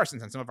Micah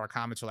Parsons. And some of our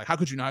comments were like, how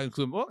could you not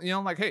include him?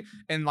 Well, like, hey,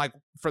 and like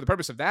for the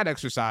purpose of that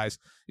exercise,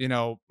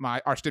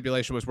 our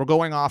stipulation was we're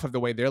going off of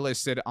the way they're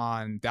listed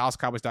on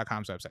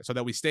DallasCowboys.com's website so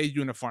that we stay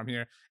uniform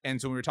here.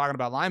 And so when we were talking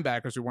about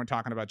linebackers, we weren't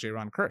talking about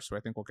Jaron Kearse, who I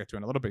think we'll get to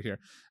in a little bit here.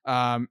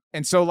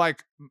 And so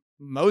like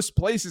most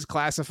places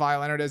classify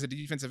Leonard as a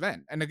defensive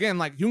end. And again,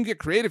 like you can get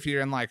creative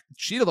here and like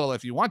cheat a little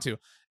if you want to.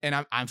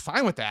 And I'm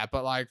fine with that.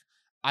 But like,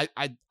 I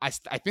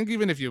think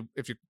even if you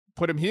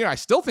put him here, I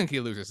still think he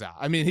loses out.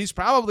 I mean, he's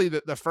probably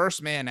the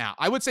first man out.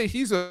 I would say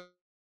he's a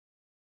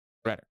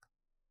Reddick.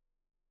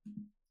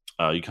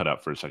 You cut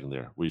out for a second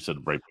there. We said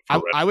right.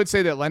 I would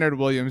say that Leonard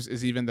Williams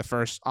is even the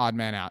first odd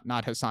man out,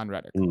 not Hassan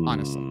Reddick,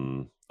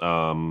 honestly.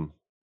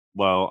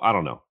 Well, I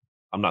don't know.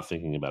 I'm not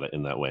thinking about it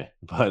in that way,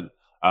 but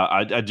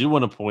I do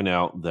want to point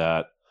out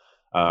that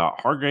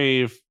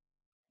Hargrave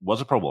was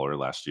a Pro Bowler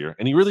last year,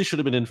 and he really should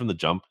have been in from the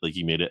jump. Like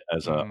he made it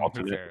as an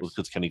alternate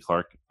because Kenny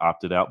Clark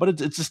opted out. But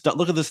it's just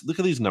look at this. Look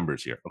at these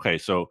numbers here. Okay,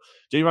 so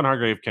Javon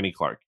Hargrave, Kenny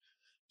Clark.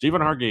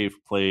 Javon Hargrave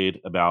played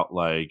about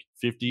like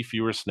 50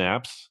 fewer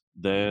snaps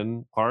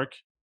than Clark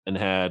and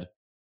had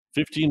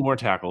 15 more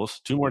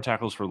tackles, 2 more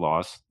tackles for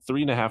loss,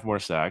 3.5 more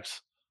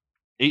sacks,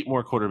 8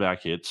 more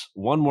quarterback hits,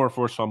 1 more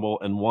forced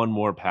fumble, and 1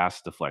 more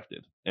pass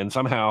deflected. And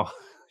somehow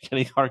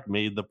Kenny Clark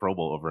made the Pro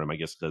Bowl over him, I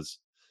guess, because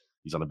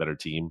he's on a better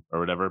team or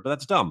whatever. But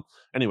that's dumb.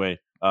 Anyway,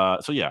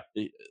 so yeah,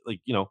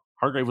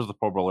 Hargrave was the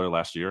Pro Bowler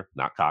last year,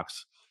 not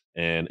Cox,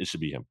 and it should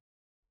be him.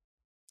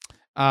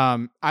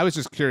 I was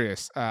just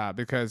curious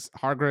because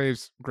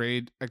Hargrave's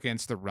grade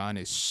against the run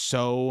is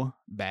so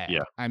bad.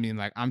 Yeah. I mean,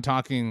 like I'm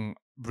talking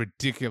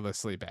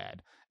ridiculously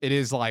bad. It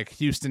is like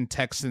Houston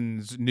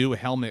Texans new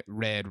helmet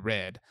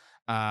red.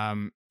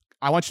 I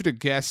want you to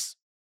guess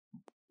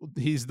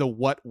he's the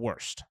what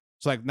worst.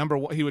 So like number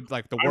one, he would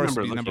like the worst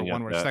be number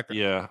one worst, second.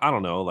 Yeah, I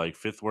don't know, like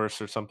 5th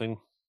worst or something.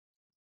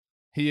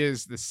 He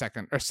is the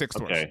second or 6th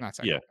worst, not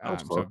second. Yeah,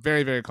 so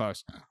very, very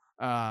close.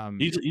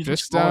 He's a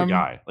small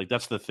guy. Like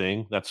that's the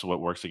thing. That's what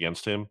works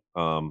against him.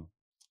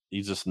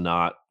 He's just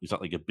not. He's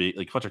not like a big.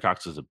 Like Fletcher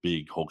Cox is a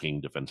big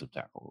hulking defensive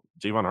tackle.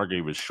 Javon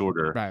Hargrave is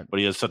shorter, but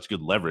he has such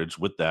good leverage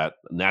with that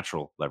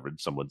natural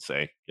leverage. Some would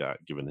say,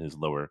 given his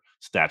lower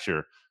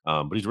stature.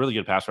 But he's a really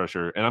good pass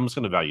rusher, and I'm just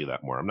going to value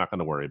that more. I'm not going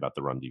to worry about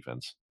the run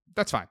defense.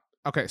 That's fine.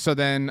 Okay, so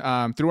then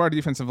through our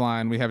defensive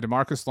line, we have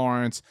DeMarcus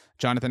Lawrence,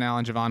 Jonathan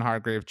Allen, Javon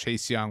Hargrave,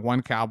 Chase Young,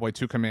 1 Cowboy,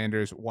 2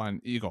 Commanders,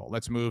 1 Eagle.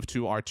 Let's move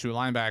to our 2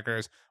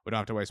 linebackers. We don't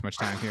have to waste much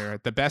time here.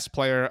 The best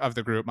player of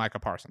the group, Micah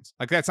Parsons.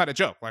 Like that's not a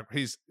joke. Like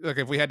he's like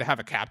if we had to have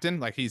a captain,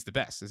 like he's the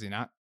best, is he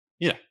not?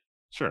 Yeah,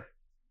 sure.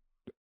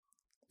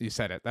 You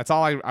said it. That's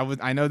all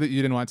I know that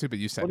you didn't want to, but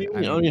you said it.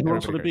 Who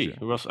else would it be?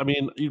 Who else? I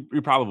mean,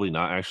 you're probably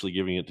not actually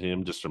giving it to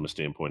him just from a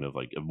standpoint of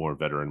like a more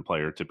veteran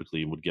player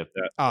typically would get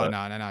that. Oh,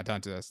 no.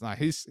 Don't do this. No,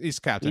 he's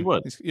captain. He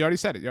would. You already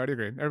said it. You already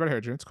agreed. Everybody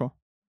heard you. It's cool.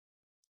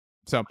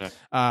 So,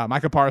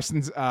 Micah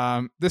Parsons,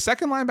 the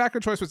second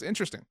linebacker choice was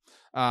interesting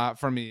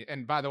for me.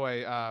 And by the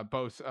way,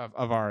 both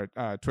of our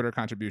Twitter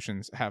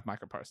contributions have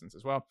Micah Parsons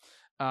as well.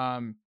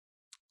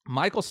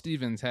 Michael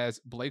Stevens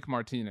has Blake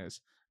Martinez.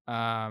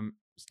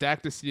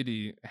 Stack the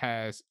City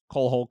has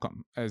Cole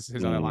Holcomb as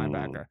his other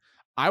linebacker.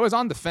 I was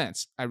on the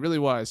fence. I really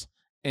was.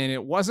 And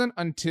it wasn't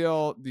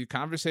until the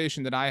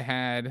conversation that I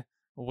had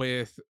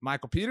with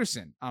Michael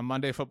Peterson on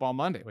Monday Football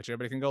Monday, which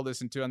everybody can go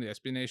listen to on the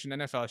SB Nation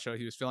NFL show.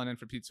 He was filling in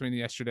for Pete Sweeney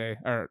yesterday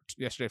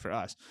for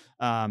us.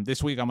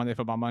 This week on Monday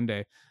Football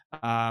Monday.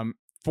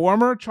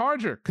 Former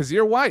Charger,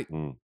 Kyzir White.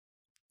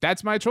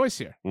 That's my choice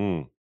here.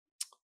 You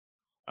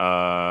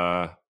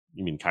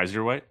mean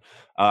Kyzir White?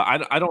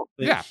 I don't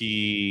think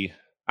he...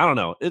 I don't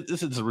know.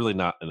 This is really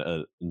not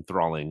an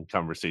enthralling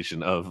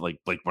conversation of like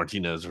Blake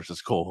Martinez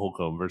versus Cole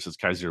Holcomb versus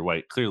Kyzir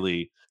White.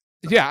 Clearly,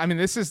 Yeah, I mean,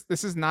 this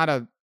is not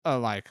a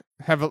like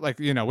have like,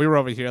 we were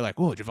over here like,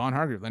 oh, Javon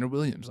Hargrave, Leonard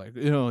Williams, like,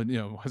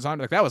 Hassan,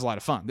 like that was a lot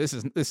of fun. This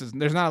is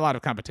there's not a lot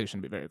of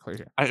competition, to be very clear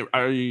here.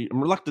 I'm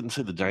reluctant to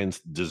say the Giants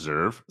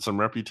deserve some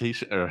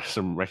reputation or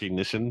some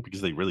recognition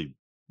because they really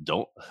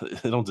don't.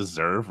 They don't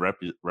deserve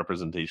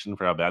representation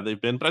for how bad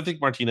they've been. But I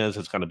think Martinez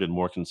has kind of been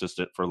more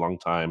consistent for a long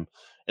time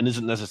and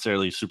isn't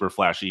necessarily super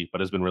flashy, but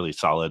has been really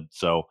solid.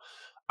 So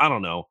I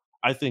don't know.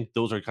 I think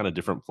those are kind of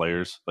different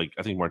players. Like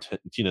I think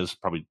Martinez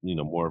probably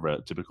more of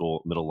a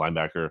typical middle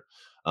linebacker,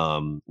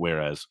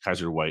 whereas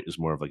Kaiser White is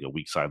more of like a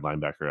weak side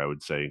linebacker, I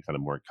would say, kind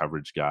of more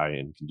coverage guy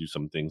and can do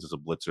some things as a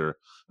blitzer.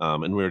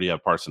 And we already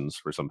have Parsons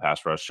for some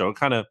pass rush. So you're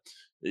kind of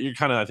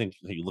I think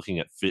looking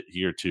at fit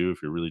here too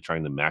if you're really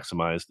trying to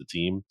maximize the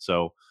team.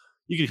 So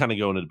you can kind of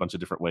go in a bunch of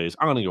different ways.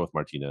 I'm going to go with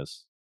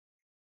Martinez.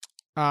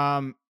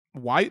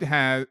 White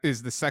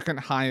is the second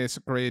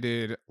highest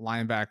graded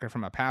linebacker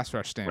from a pass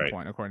rush standpoint,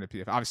 right, according to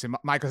PF. Obviously,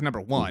 Micah's number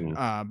one,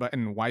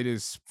 and White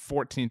is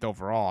 14th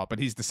overall, but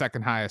he's the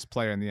second highest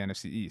player in the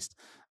NFC East.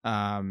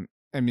 I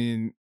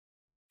mean,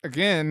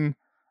 again,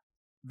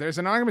 there's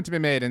an argument to be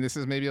made, and this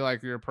is maybe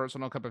like your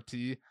personal cup of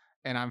tea,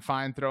 and I'm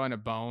fine throwing a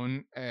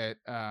bone at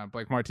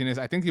Blake Martinez.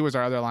 I think he was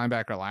our other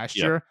linebacker last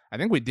year. I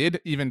think we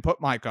did even put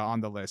Micah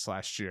on the list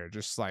last year,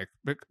 just like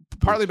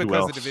partly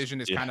because the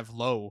division is kind of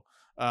low.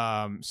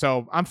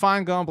 So I'm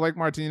fine going Blake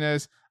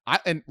Martinez.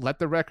 And let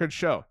the record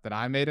show that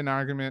I made an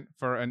argument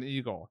for an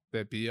Eagle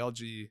that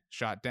BLG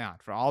shot down.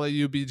 For all of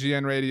you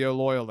BGN Radio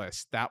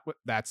loyalists,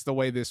 that's the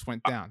way this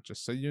went down,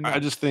 just so you know. I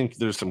just think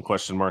there's some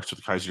question marks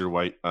with Kaiser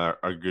White.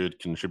 Our good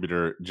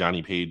contributor,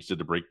 Johnny Page,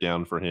 did a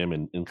breakdown for him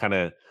and kind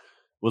of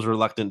was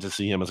reluctant to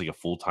see him as like a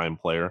full-time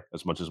player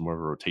as much as more of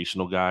a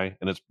rotational guy.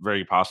 And it's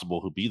very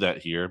possible he'll be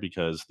that here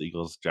because the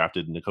Eagles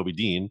drafted Nakobe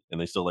Dean and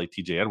they still like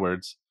TJ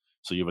Edwards.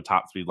 So you have a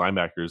top three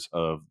linebackers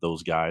of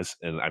those guys,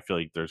 and I feel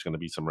like there's going to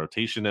be some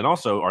rotation. And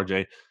also,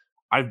 RJ,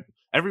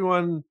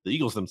 everyone, the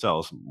Eagles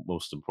themselves,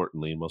 most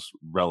importantly, most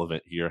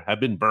relevant here, have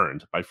been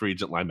burned by free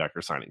agent linebacker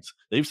signings.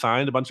 They've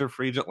signed a bunch of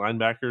free agent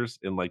linebackers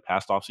in like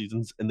past off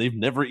seasons, and they've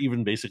never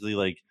even basically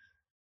like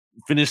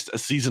finished a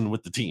season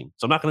with the team.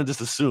 So I'm not going to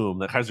just assume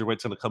that Kaiser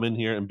White's going to come in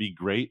here and be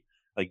great.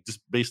 Like just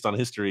based on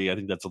history, I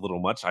think that's a little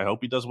much. I hope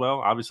he does well.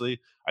 Obviously,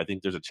 I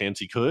think there's a chance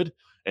he could,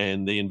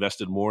 and they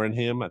invested more in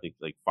him. I think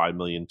like $5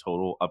 million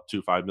total, up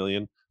to $5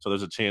 million. So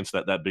there's a chance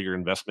that bigger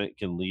investment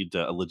can lead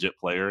to a legit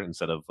player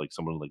instead of like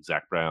someone like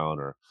Zach Brown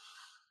or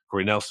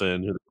Corey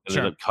Nelson who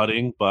ended up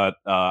cutting. But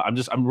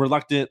I'm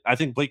reluctant. I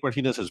think Blake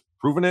Martinez has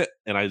proven it,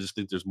 and I just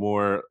think there's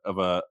more of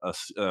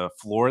a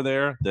floor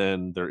there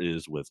than there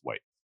is with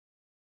White.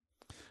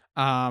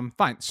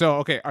 Fine. So,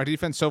 okay, our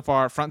defense so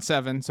far, front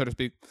seven, so to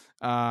speak.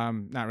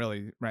 Not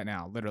really right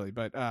now, literally,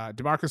 but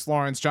DeMarcus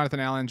Lawrence,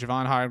 Jonathan Allen,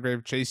 Javon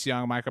Hargrave, Chase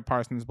Young, Micah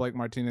Parsons, Blake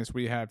Martinez.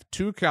 We have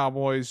 2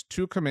 Cowboys,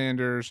 2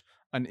 Commanders,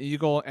 an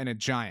Eagle, and a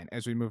Giant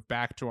as we move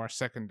back to our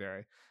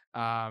secondary.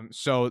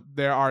 So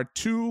there are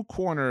 2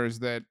 corners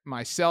that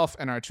myself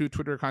and our 2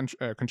 Twitter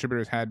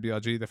contributors had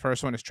BLG. The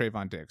first one is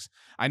Trayvon Diggs.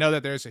 I know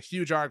that there's a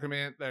huge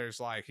argument.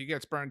 There's like, he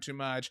gets burned too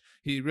much.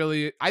 He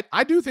really,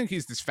 I do think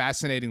he's this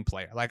fascinating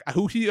player. Like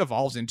who he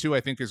evolves into, I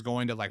think is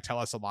going to like tell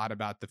us a lot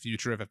about the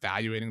future of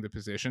evaluating the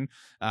position.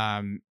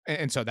 And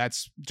so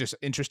that's just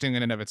interesting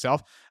in and of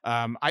itself.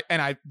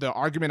 The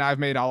argument I've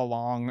made all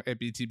along at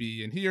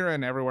BTB and here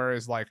and everywhere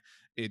is like,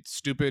 it's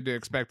stupid to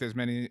expect as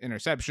many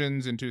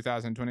interceptions in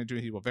 2022.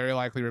 He will very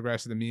likely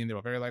regress to the mean. There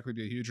will very likely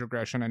be a huge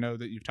regression. I know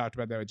that you've talked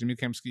about that with Jimmy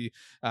Kempski,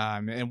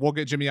 and we'll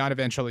get Jimmy on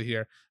eventually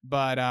here.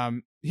 But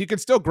he can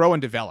still grow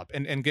and develop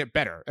and get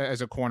better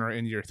as a corner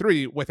in year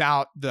 3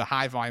 without the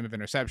high volume of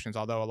interceptions.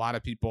 Although a lot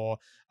of people,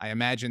 I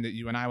imagine that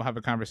you and I will have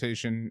a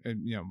conversation,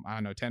 I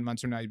don't know, 10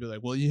 months from now, you'd be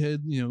like, well, you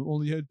had,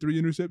 only had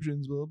 3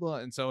 interceptions, blah, blah.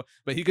 And so,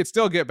 but he could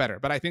still get better.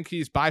 But I think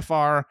he's by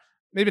far,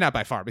 maybe not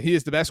by far, but he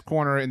is the best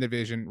corner in the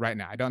division right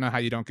now. I don't know how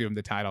you don't give him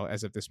the title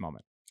as of this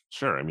moment.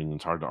 Sure. I mean,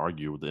 it's hard to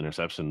argue with the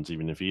interceptions,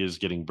 even if he is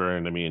getting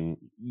burned. I mean,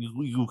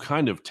 you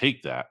kind of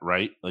take that,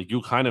 right? Like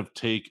you kind of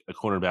take a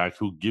cornerback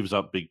who gives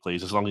up big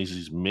plays as long as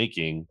he's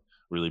making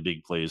really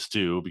big plays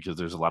too, because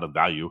there's a lot of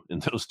value in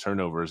those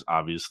turnovers,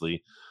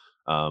 obviously.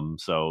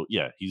 So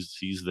yeah,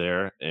 he's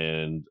there.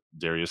 And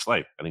Darius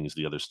Slay, I think, is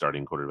the other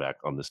starting quarterback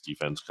on this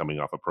defense coming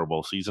off a Pro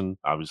Bowl season,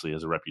 obviously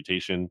has a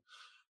reputation.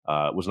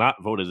 Was not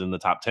voted in the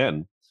top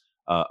 10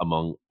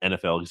 among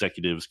NFL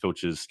executives,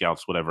 coaches,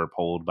 scouts, whatever,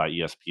 polled by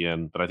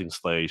ESPN. But I think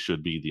Slay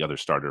should be the other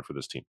starter for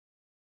this team.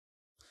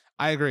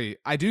 I agree.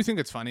 I do think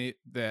it's funny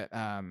that,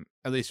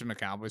 at least from a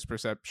Cowboys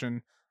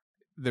perception,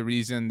 the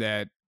reason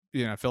that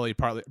Philly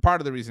part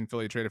of the reason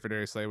Philly traded for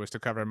Darius Slay was to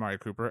cover Amari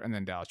Cooper, and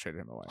then Dallas traded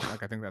him away.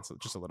 Like I think that's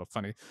just a little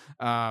funny.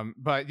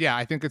 But yeah,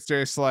 I think it's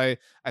Darius Slay.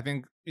 I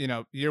think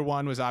year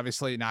 1 was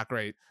obviously not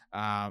great,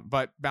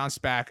 but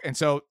bounced back. And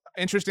so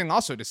interesting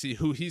also to see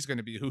who he's going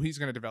to be, who he's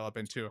going to develop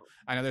into.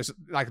 I know there's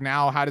like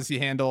now, how does he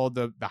handle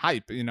the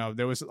hype?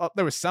 There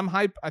was some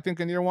hype, I think,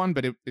 in year one,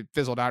 but it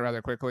fizzled out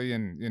rather quickly.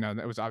 And,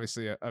 that was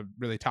obviously a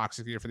really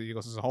toxic year for the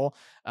Eagles as a whole.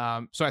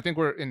 So I think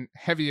we're in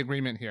heavy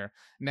agreement here.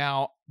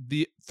 Now,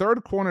 the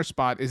third corner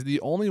spot is the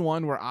only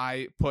one where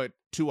I put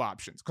two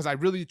options because I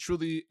really,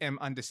 truly am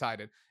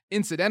undecided.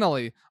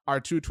 Incidentally,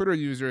 our two Twitter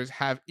users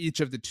have each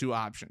of the two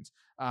options.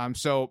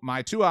 So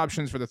my two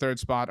options for the third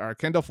spot are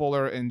Kendall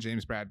Fuller and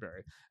James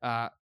Bradberry.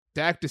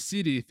 Dak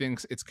DeCidi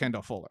thinks it's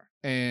Kendall Fuller,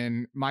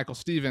 and Michael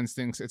Stevens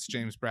thinks it's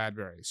James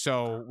Bradberry.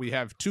 So we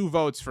have 2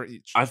 votes for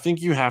each. I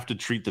think you have to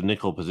treat the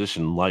nickel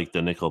position like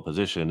the nickel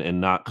position and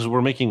not, because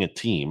we're making a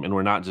team and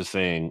we're not just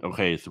saying,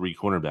 okay, 3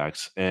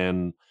 cornerbacks.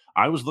 And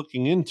I was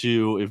looking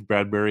into if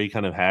Bradberry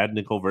kind of had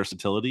nickel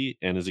versatility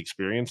and his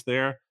experience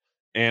there.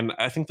 And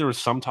I think there was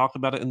some talk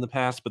about it in the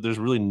past, but there's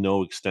really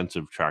no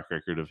extensive track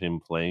record of him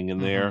playing in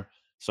there.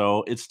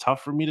 So it's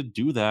tough for me to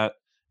do that.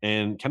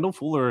 And Kendall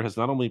Fuller has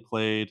not only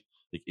played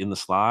like in the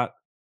slot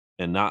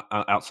and not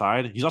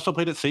outside, he's also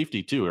played at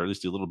safety too, or at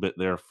least a little bit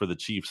there for the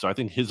Chiefs. So I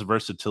think his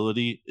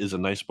versatility is a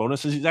nice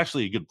bonus. He's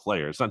actually a good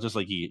player. It's not just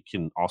like he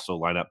can also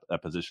line up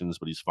at positions,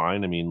 but he's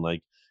fine. I mean,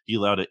 like he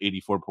allowed an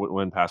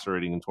 84.1 passer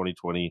rating in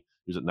 2020. He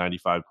was at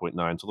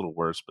 95.9. It's a little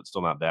worse, but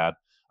still not bad.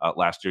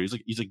 Last year,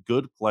 he's a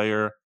good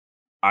player.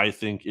 I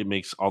think it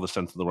makes all the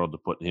sense in the world to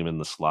put him in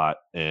the slot.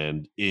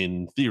 And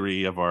in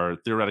theory of our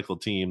theoretical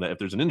team, that if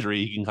there's an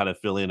injury, he can kind of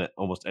fill in at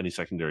almost any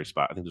secondary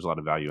spot. I think there's a lot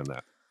of value in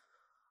that.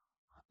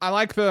 I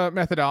like the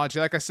methodology.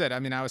 Like I said, I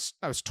mean, I was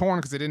torn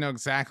because I didn't know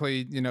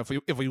exactly,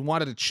 if we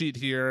wanted to cheat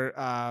here,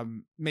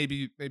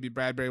 maybe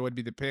Bradberry would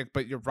be the pick.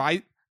 But you're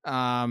right.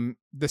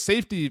 The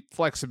safety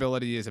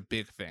flexibility is a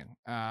big thing,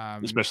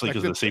 especially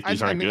because the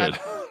safeties aren't good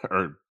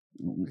or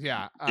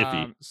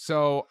iffy.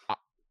 So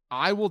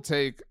I will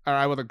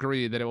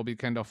agree that it will be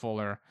Kendall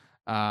Fuller.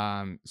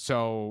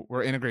 So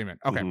we're in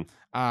agreement. Okay.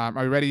 Are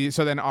we ready?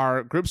 So then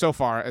our group so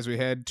far, as we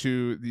head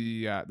to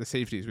the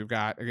safeties, we've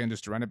got, again,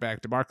 just to run it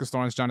back, DeMarcus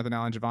Lawrence, Jonathan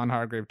Allen, Javon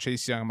Hargrave,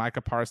 Chase Young,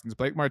 Micah Parsons,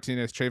 Blake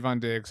Martinez,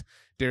 Trayvon Diggs,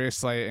 Darius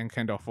Slay, and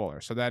Kendall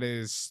Fuller. So that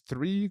is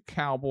 3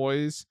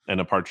 Cowboys.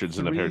 And a partridge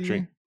in a pear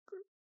tree.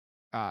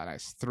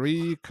 Nice.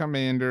 3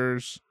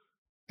 Commanders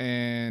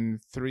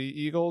and 3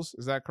 Eagles.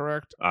 Is that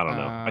correct? I don't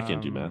know. I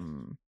can't do math.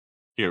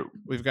 Here,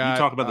 we've got you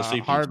talk about the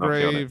safeties.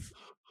 Hargrave,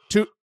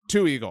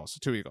 2 Eagles.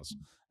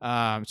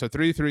 So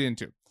 3, 3, and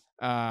 2.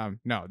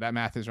 No, that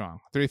math is wrong.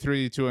 3,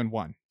 3, 2, and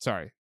 1.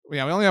 Sorry.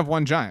 Yeah, we only have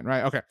 1 giant,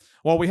 right? Okay.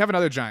 Well, we have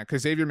another giant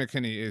because Xavier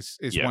McKinney is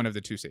one of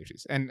the 2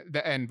 safeties,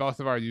 and both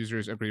of our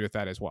users agree with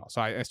that as well.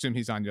 So I assume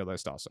he's on your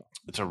list also.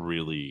 It's a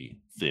really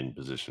thin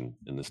position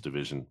in this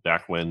division.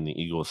 Back when the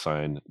Eagles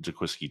signed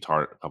Jaquiski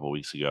Tartt a couple of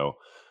weeks ago,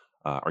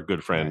 our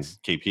good friend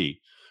KP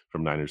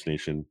from Niners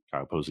Nation,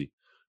 Kyle Posey,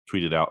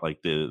 tweeted out like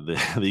the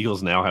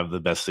Eagles now have the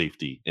best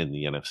safety in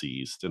the NFC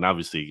East. And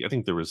obviously I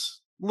think there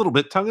was a little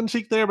bit tongue in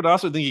cheek there, but I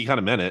also think he kind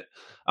of meant it.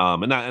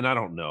 And I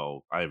don't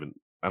know. I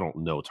don't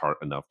know Tartt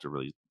enough to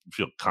really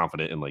feel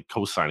confident in like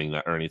co-signing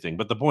that or anything.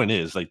 But the point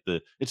is like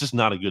it's just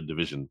not a good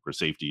division for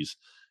safeties.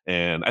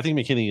 And I think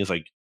McKinney is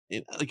like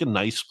a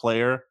nice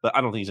player, but I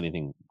don't think he's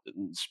anything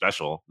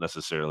special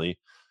necessarily.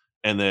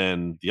 And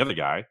then the other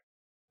guy,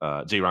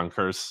 Jayron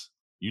Kearse,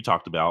 you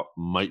talked about,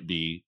 might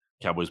be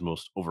Cowboys'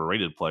 most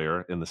overrated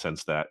player in the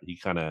sense that he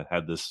kind of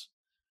had this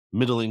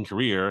middling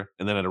career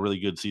and then had a really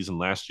good season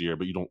last year,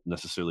 but you don't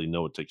necessarily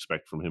know what to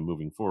expect from him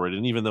moving forward.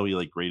 And even though he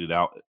like graded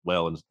out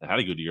well and had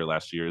a good year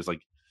last year,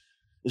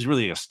 is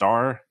really a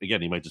star.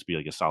 Again, he might just be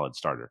like a solid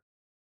starter.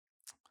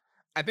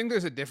 I think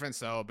there's a difference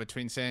though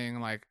between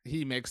saying like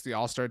he makes the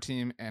All-Star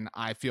team and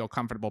I feel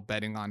comfortable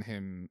betting on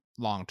him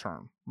long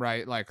term,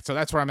 right? Like, so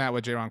that's where I'm at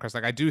with Jayron Kearse.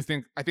 Like, I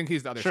think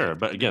he's the other. Sure,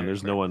 but again,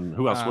 there's no one.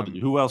 Who else would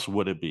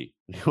it be?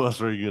 Who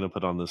else are you going to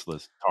put on this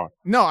list?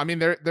 No, I mean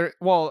they're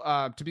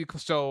well. To be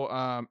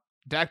so,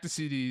 Dak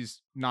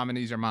DeCidi's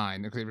nominees are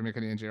mine, Xavier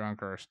McKinney and Jayron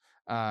Kearse.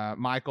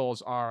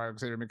 Michael's are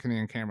Xavier McKinney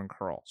and Cameron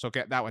Curl. So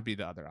that would be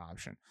the other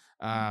option.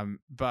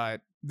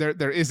 But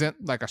there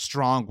isn't like a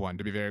strong one,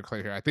 to be very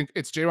clear here. I think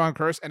it's Jayron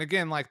Kearse. And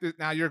again, like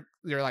now you're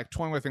like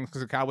toying with things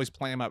because the Cowboys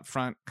play him up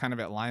front, kind of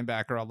at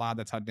linebacker a lot.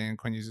 That's how Dan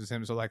Quinn uses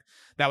him. So like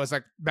that was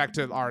like back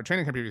to our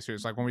training camp preview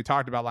series. Like when we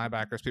talked about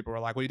linebackers, people were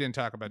like, "Well, you didn't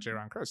talk about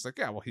Jayron Kearse." Like,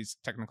 yeah, well, he's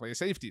technically a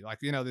safety. Like,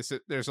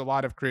 there's a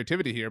lot of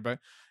creativity here. But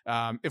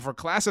if we're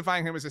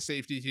classifying him as a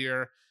safety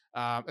here,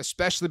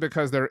 especially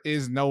because there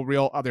is no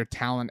real other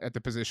talent at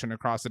the position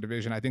across the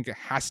division, I think it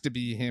has to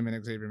be him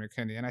and Xavier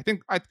McKinney. And I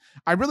think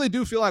I really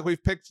do feel like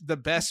we've picked the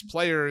best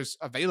players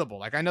available.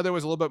 Like I know there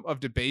was a little bit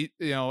of debate,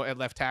 at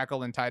left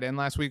tackle and tight end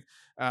last week,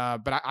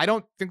 but I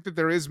don't think that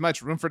there is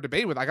much room for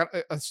debate with.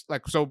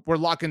 So we're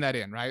locking that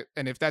in, right?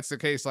 And if that's the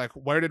case, like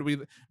where did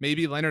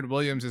maybe Leonard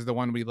Williams is the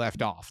one we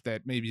left off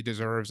that maybe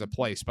deserves a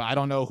place, but I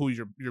don't know who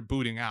you're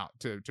booting out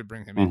to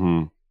bring him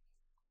in.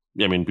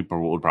 Yeah, I mean,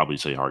 people would probably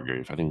say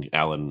Hargrave. I think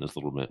Allen is a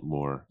little bit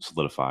more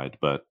solidified.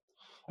 But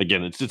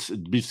again,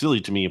 it'd be silly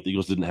to me if the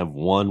Eagles didn't have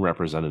one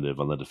representative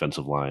on the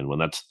defensive line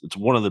when it's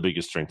one of the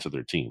biggest strengths of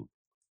their team.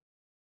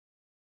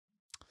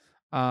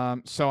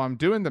 So I'm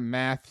doing the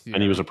math here.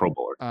 And he was a Pro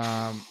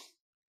Bowler.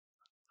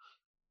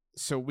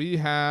 So we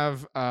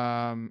have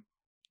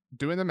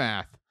doing the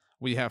math.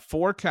 We have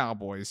 4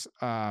 Cowboys,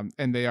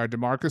 and they are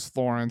DeMarcus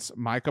Lawrence,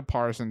 Micah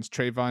Parsons,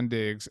 Trayvon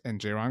Diggs, and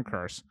Jaron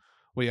Kearse.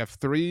 We have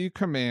 3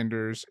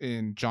 Commanders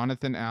in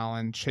Jonathan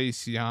Allen,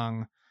 Chase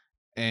Young,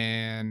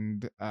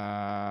 and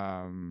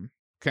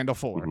Kendall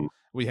Fuller. Mm-hmm.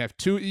 We have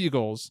 2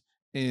 Eagles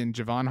in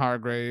Javon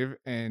Hargrave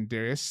and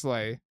Darius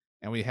Slay,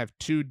 and we have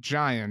 2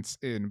 Giants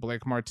in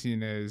Blake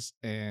Martinez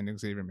and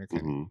Xavier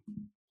McKinney.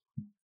 Mm-hmm.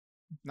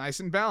 Nice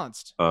and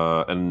balanced.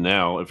 And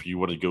now, if you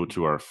want to go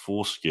to our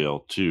full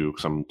scale too,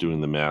 because I'm doing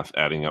the math,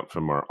 adding up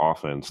from our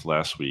offense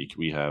last week,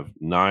 we have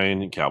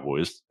 9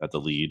 Cowboys at the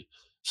lead,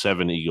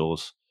 7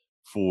 Eagles,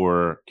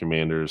 4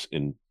 Commanders,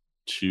 and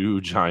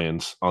 2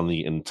 Giants on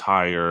the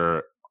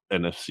entire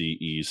NFC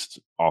East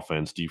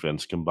offense,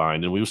 defense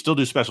combined. And we will still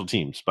do special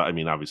teams, but I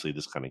mean, obviously,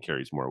 this kind of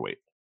carries more weight.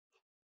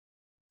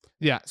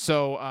 Yeah.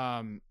 So,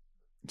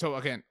 so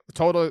again,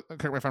 total,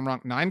 correct me if I'm wrong,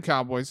 9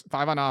 Cowboys,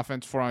 5 on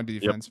offense, 4 on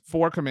defense,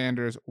 4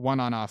 Commanders, 1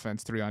 on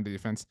offense, 3 on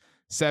defense,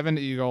 7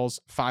 Eagles,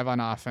 5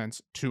 on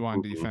offense, 2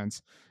 on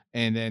defense,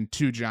 and then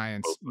 2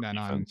 Giants, none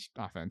on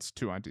offense,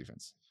 2 on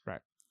defense.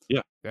 Right.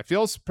 Yeah. That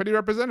feels pretty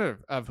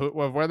representative of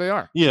where they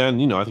are. Yeah.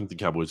 And, I think the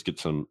Cowboys get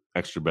some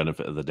extra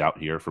benefit of the doubt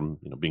here from,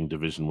 being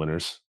division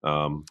winners.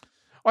 Well,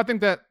 I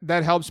think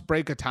that helps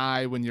break a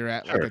tie when you're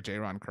at like a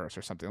Jaron Kearse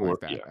or something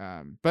like that.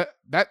 Yeah. But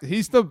that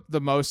he's the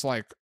most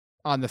like,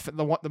 on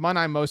the one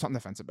I'm most on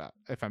the fence about,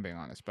 if I'm being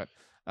honest, but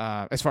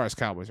as far as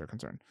Cowboys are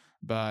concerned.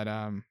 But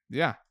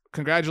yeah,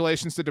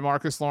 congratulations to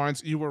DeMarcus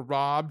Lawrence. You were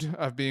robbed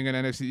of being an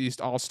NFC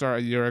East All-Star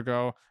a year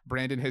ago.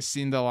 Brandon has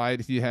seen the light.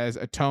 He has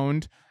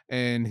atoned,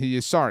 and he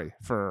is sorry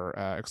for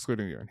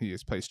excluding you, and he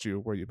has placed you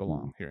where you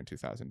belong here in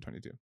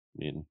 2022. I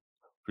mean,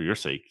 for your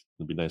sake,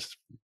 it'd be nice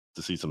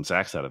to see some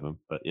sacks out of him,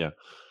 but yeah.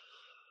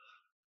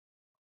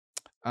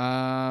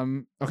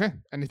 Okay.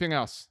 Anything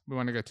else we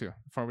want to get to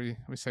before we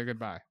say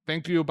goodbye?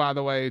 Thank you, by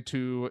the way,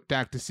 to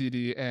Dak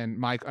DeCidi and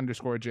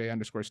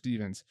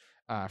Mike_J_Stevens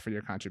for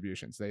your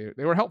contributions. They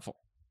were helpful.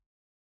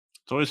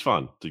 It's always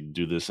fun to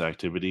do this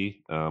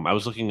activity. I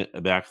was looking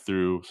back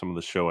through some of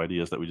the show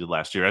ideas that we did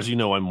last year, as you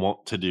know, I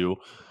want to do,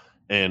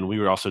 and we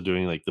were also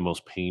doing like the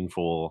most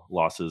painful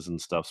losses and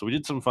stuff. So we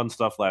did some fun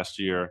stuff last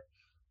year.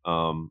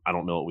 I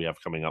don't know what we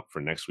have coming up for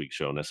next week's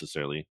show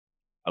necessarily.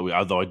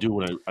 Although I do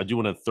want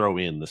to throw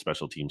in the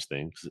special teams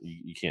thing, because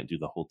you can't do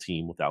the whole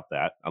team without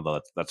that. Although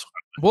that's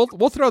we'll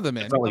throw them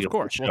in, like of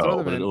course. We'll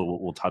throw them in.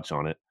 We'll touch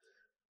on it.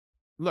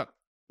 Look,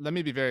 let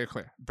me be very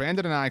clear.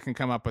 Brandon and I can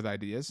come up with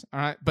ideas, all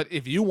right? But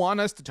if you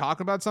want us to talk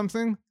about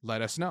something,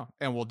 let us know,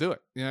 and we'll do it.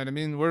 You know what I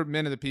mean? We're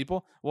men of the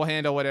people. We'll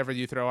handle whatever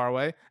you throw our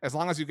way. As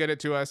long as you get it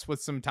to us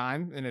with some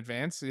time in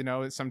advance,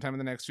 sometime in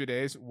the next few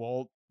days,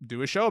 we'll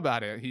do a show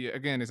about it. He,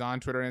 again, is on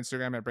Twitter and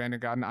Instagram at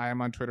Brandon Godden. I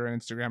am on Twitter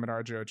and Instagram at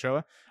RJ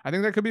Ochoa. I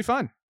think that could be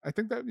fun. I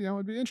think that,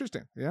 would be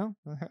interesting.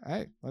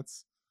 Hey,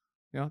 let's,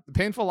 the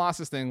painful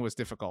losses thing was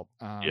difficult.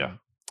 Yeah.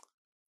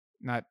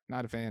 Not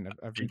a fan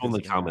of people in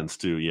the comments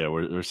too. Yeah,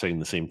 we're saying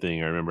the same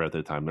thing. I remember at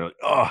the time they're like,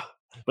 oh,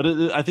 but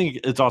I think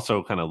it's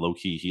also kind of low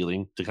key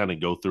healing to kind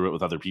of go through it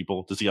with other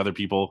people, to see other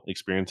people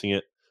experiencing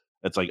it.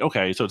 It's like,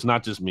 okay, so it's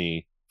not just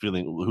me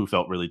who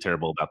felt really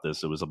terrible about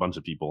this. It was a bunch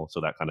of people,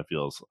 so that kind of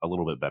feels a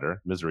little bit better.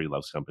 Misery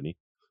loves company.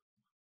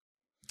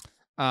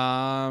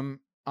 Awesome.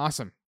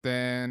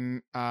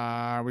 Then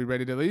are we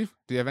ready to leave?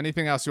 Do you have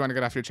anything else you want to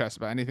get off your chest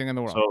about anything in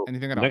the world? So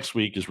anything at all? Next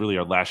week is really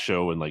our last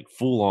show in like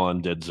full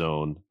on dead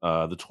zone.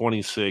 The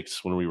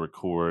 26th, when we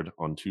record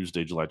on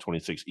Tuesday, July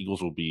 26th,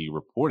 Eagles will be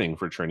reporting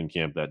for training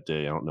camp that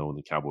day. I don't know when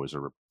the Cowboys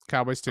are.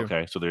 Cowboys too.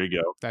 Okay, so there you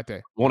go. That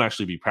day. Won't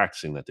actually be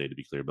practicing that day, to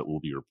be clear, but we'll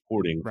be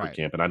reporting for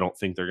camp. And I don't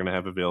think they're going to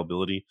have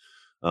availability.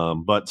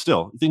 But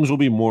still, things will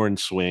be more in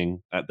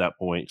swing at that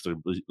point,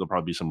 because there'll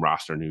probably be some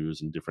roster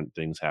news and different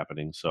things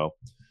happening. So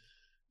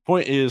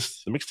point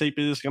is, the mixtape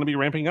is going to be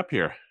ramping up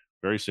here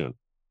very soon.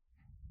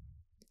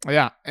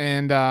 Yeah,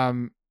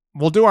 and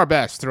we'll do our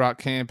best throughout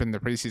camp and the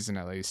preseason,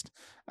 at least,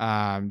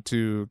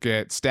 to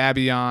get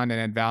Stabby on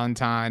and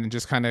Valentine, and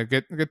just kind of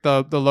get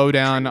the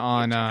lowdown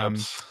on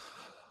and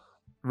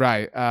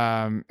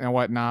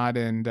whatnot,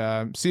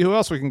 and see who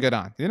else we can get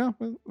on.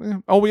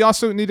 Oh, we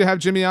also need to have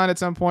Jimmy on at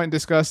some point and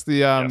discuss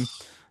the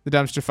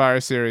Dumpster Fire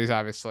series,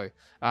 obviously.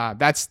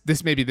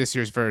 This may be this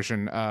year's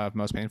version of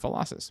Most Painful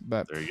Losses.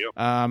 But there you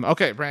go.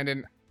 Okay,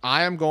 Brandon,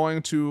 I am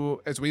going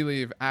to, as we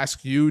leave,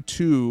 ask you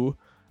to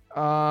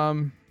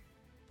I'm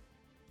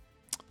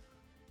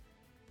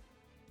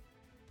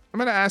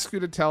going to ask you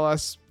to tell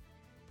us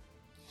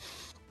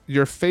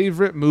your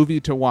favorite movie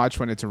to watch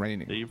when it's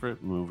raining.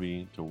 Favorite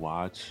movie to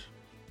watch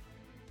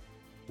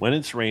when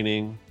it's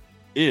raining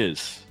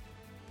is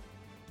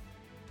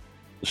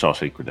The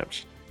Shawshank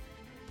Redemption.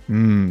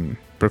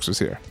 Brooks was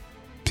here.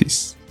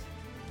 Peace.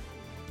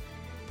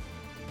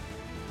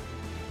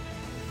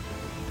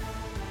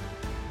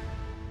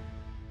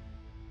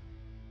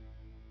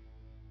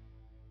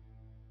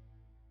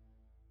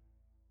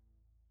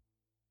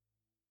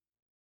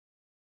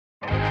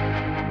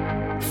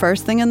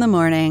 First thing in the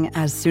morning,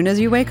 as soon as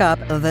you wake up,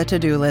 the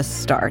to-do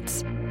list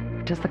starts.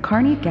 Does the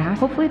car need gas?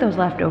 Hopefully those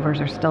leftovers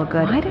are still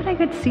good. Why did I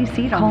get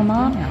CC'd on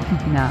Mom?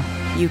 No.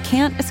 You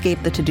can't escape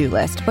the to-do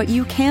list, but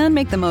you can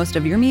make the most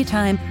of your me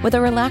time with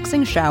a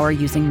relaxing shower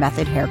using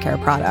Method Hair Care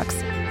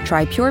products.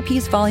 Try Pure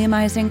Peace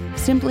Volumizing,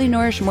 Simply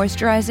Nourish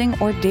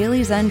Moisturizing, or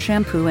Daily Zen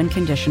Shampoo and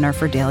Conditioner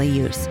for daily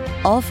use.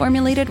 All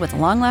formulated with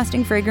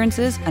long-lasting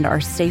fragrances and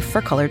are safe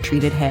for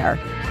color-treated hair.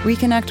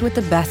 Reconnect with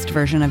the best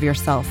version of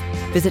yourself.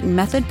 Visit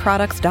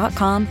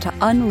methodproducts.com to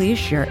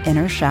unleash your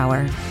inner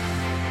shower.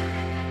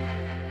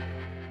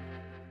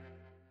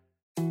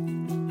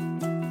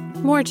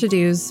 More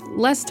to-dos,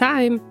 less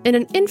time, and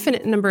an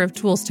infinite number of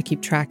tools to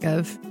keep track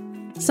of.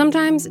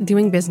 Sometimes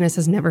doing business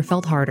has never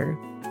felt harder,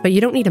 but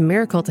you don't need a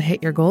miracle to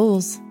hit your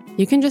goals.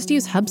 You can just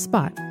use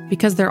HubSpot,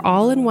 because their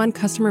all-in-one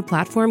customer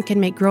platform can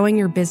make growing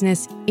your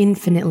business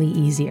infinitely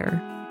easier.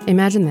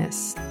 Imagine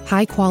this: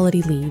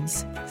 high-quality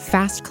leads,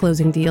 fast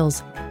closing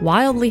deals,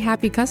 wildly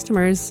happy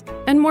customers,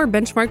 and more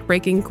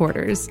benchmark-breaking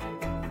quarters.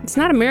 It's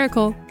not a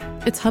miracle,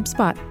 it's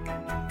HubSpot.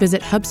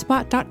 Visit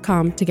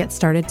HubSpot.com to get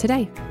started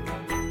today.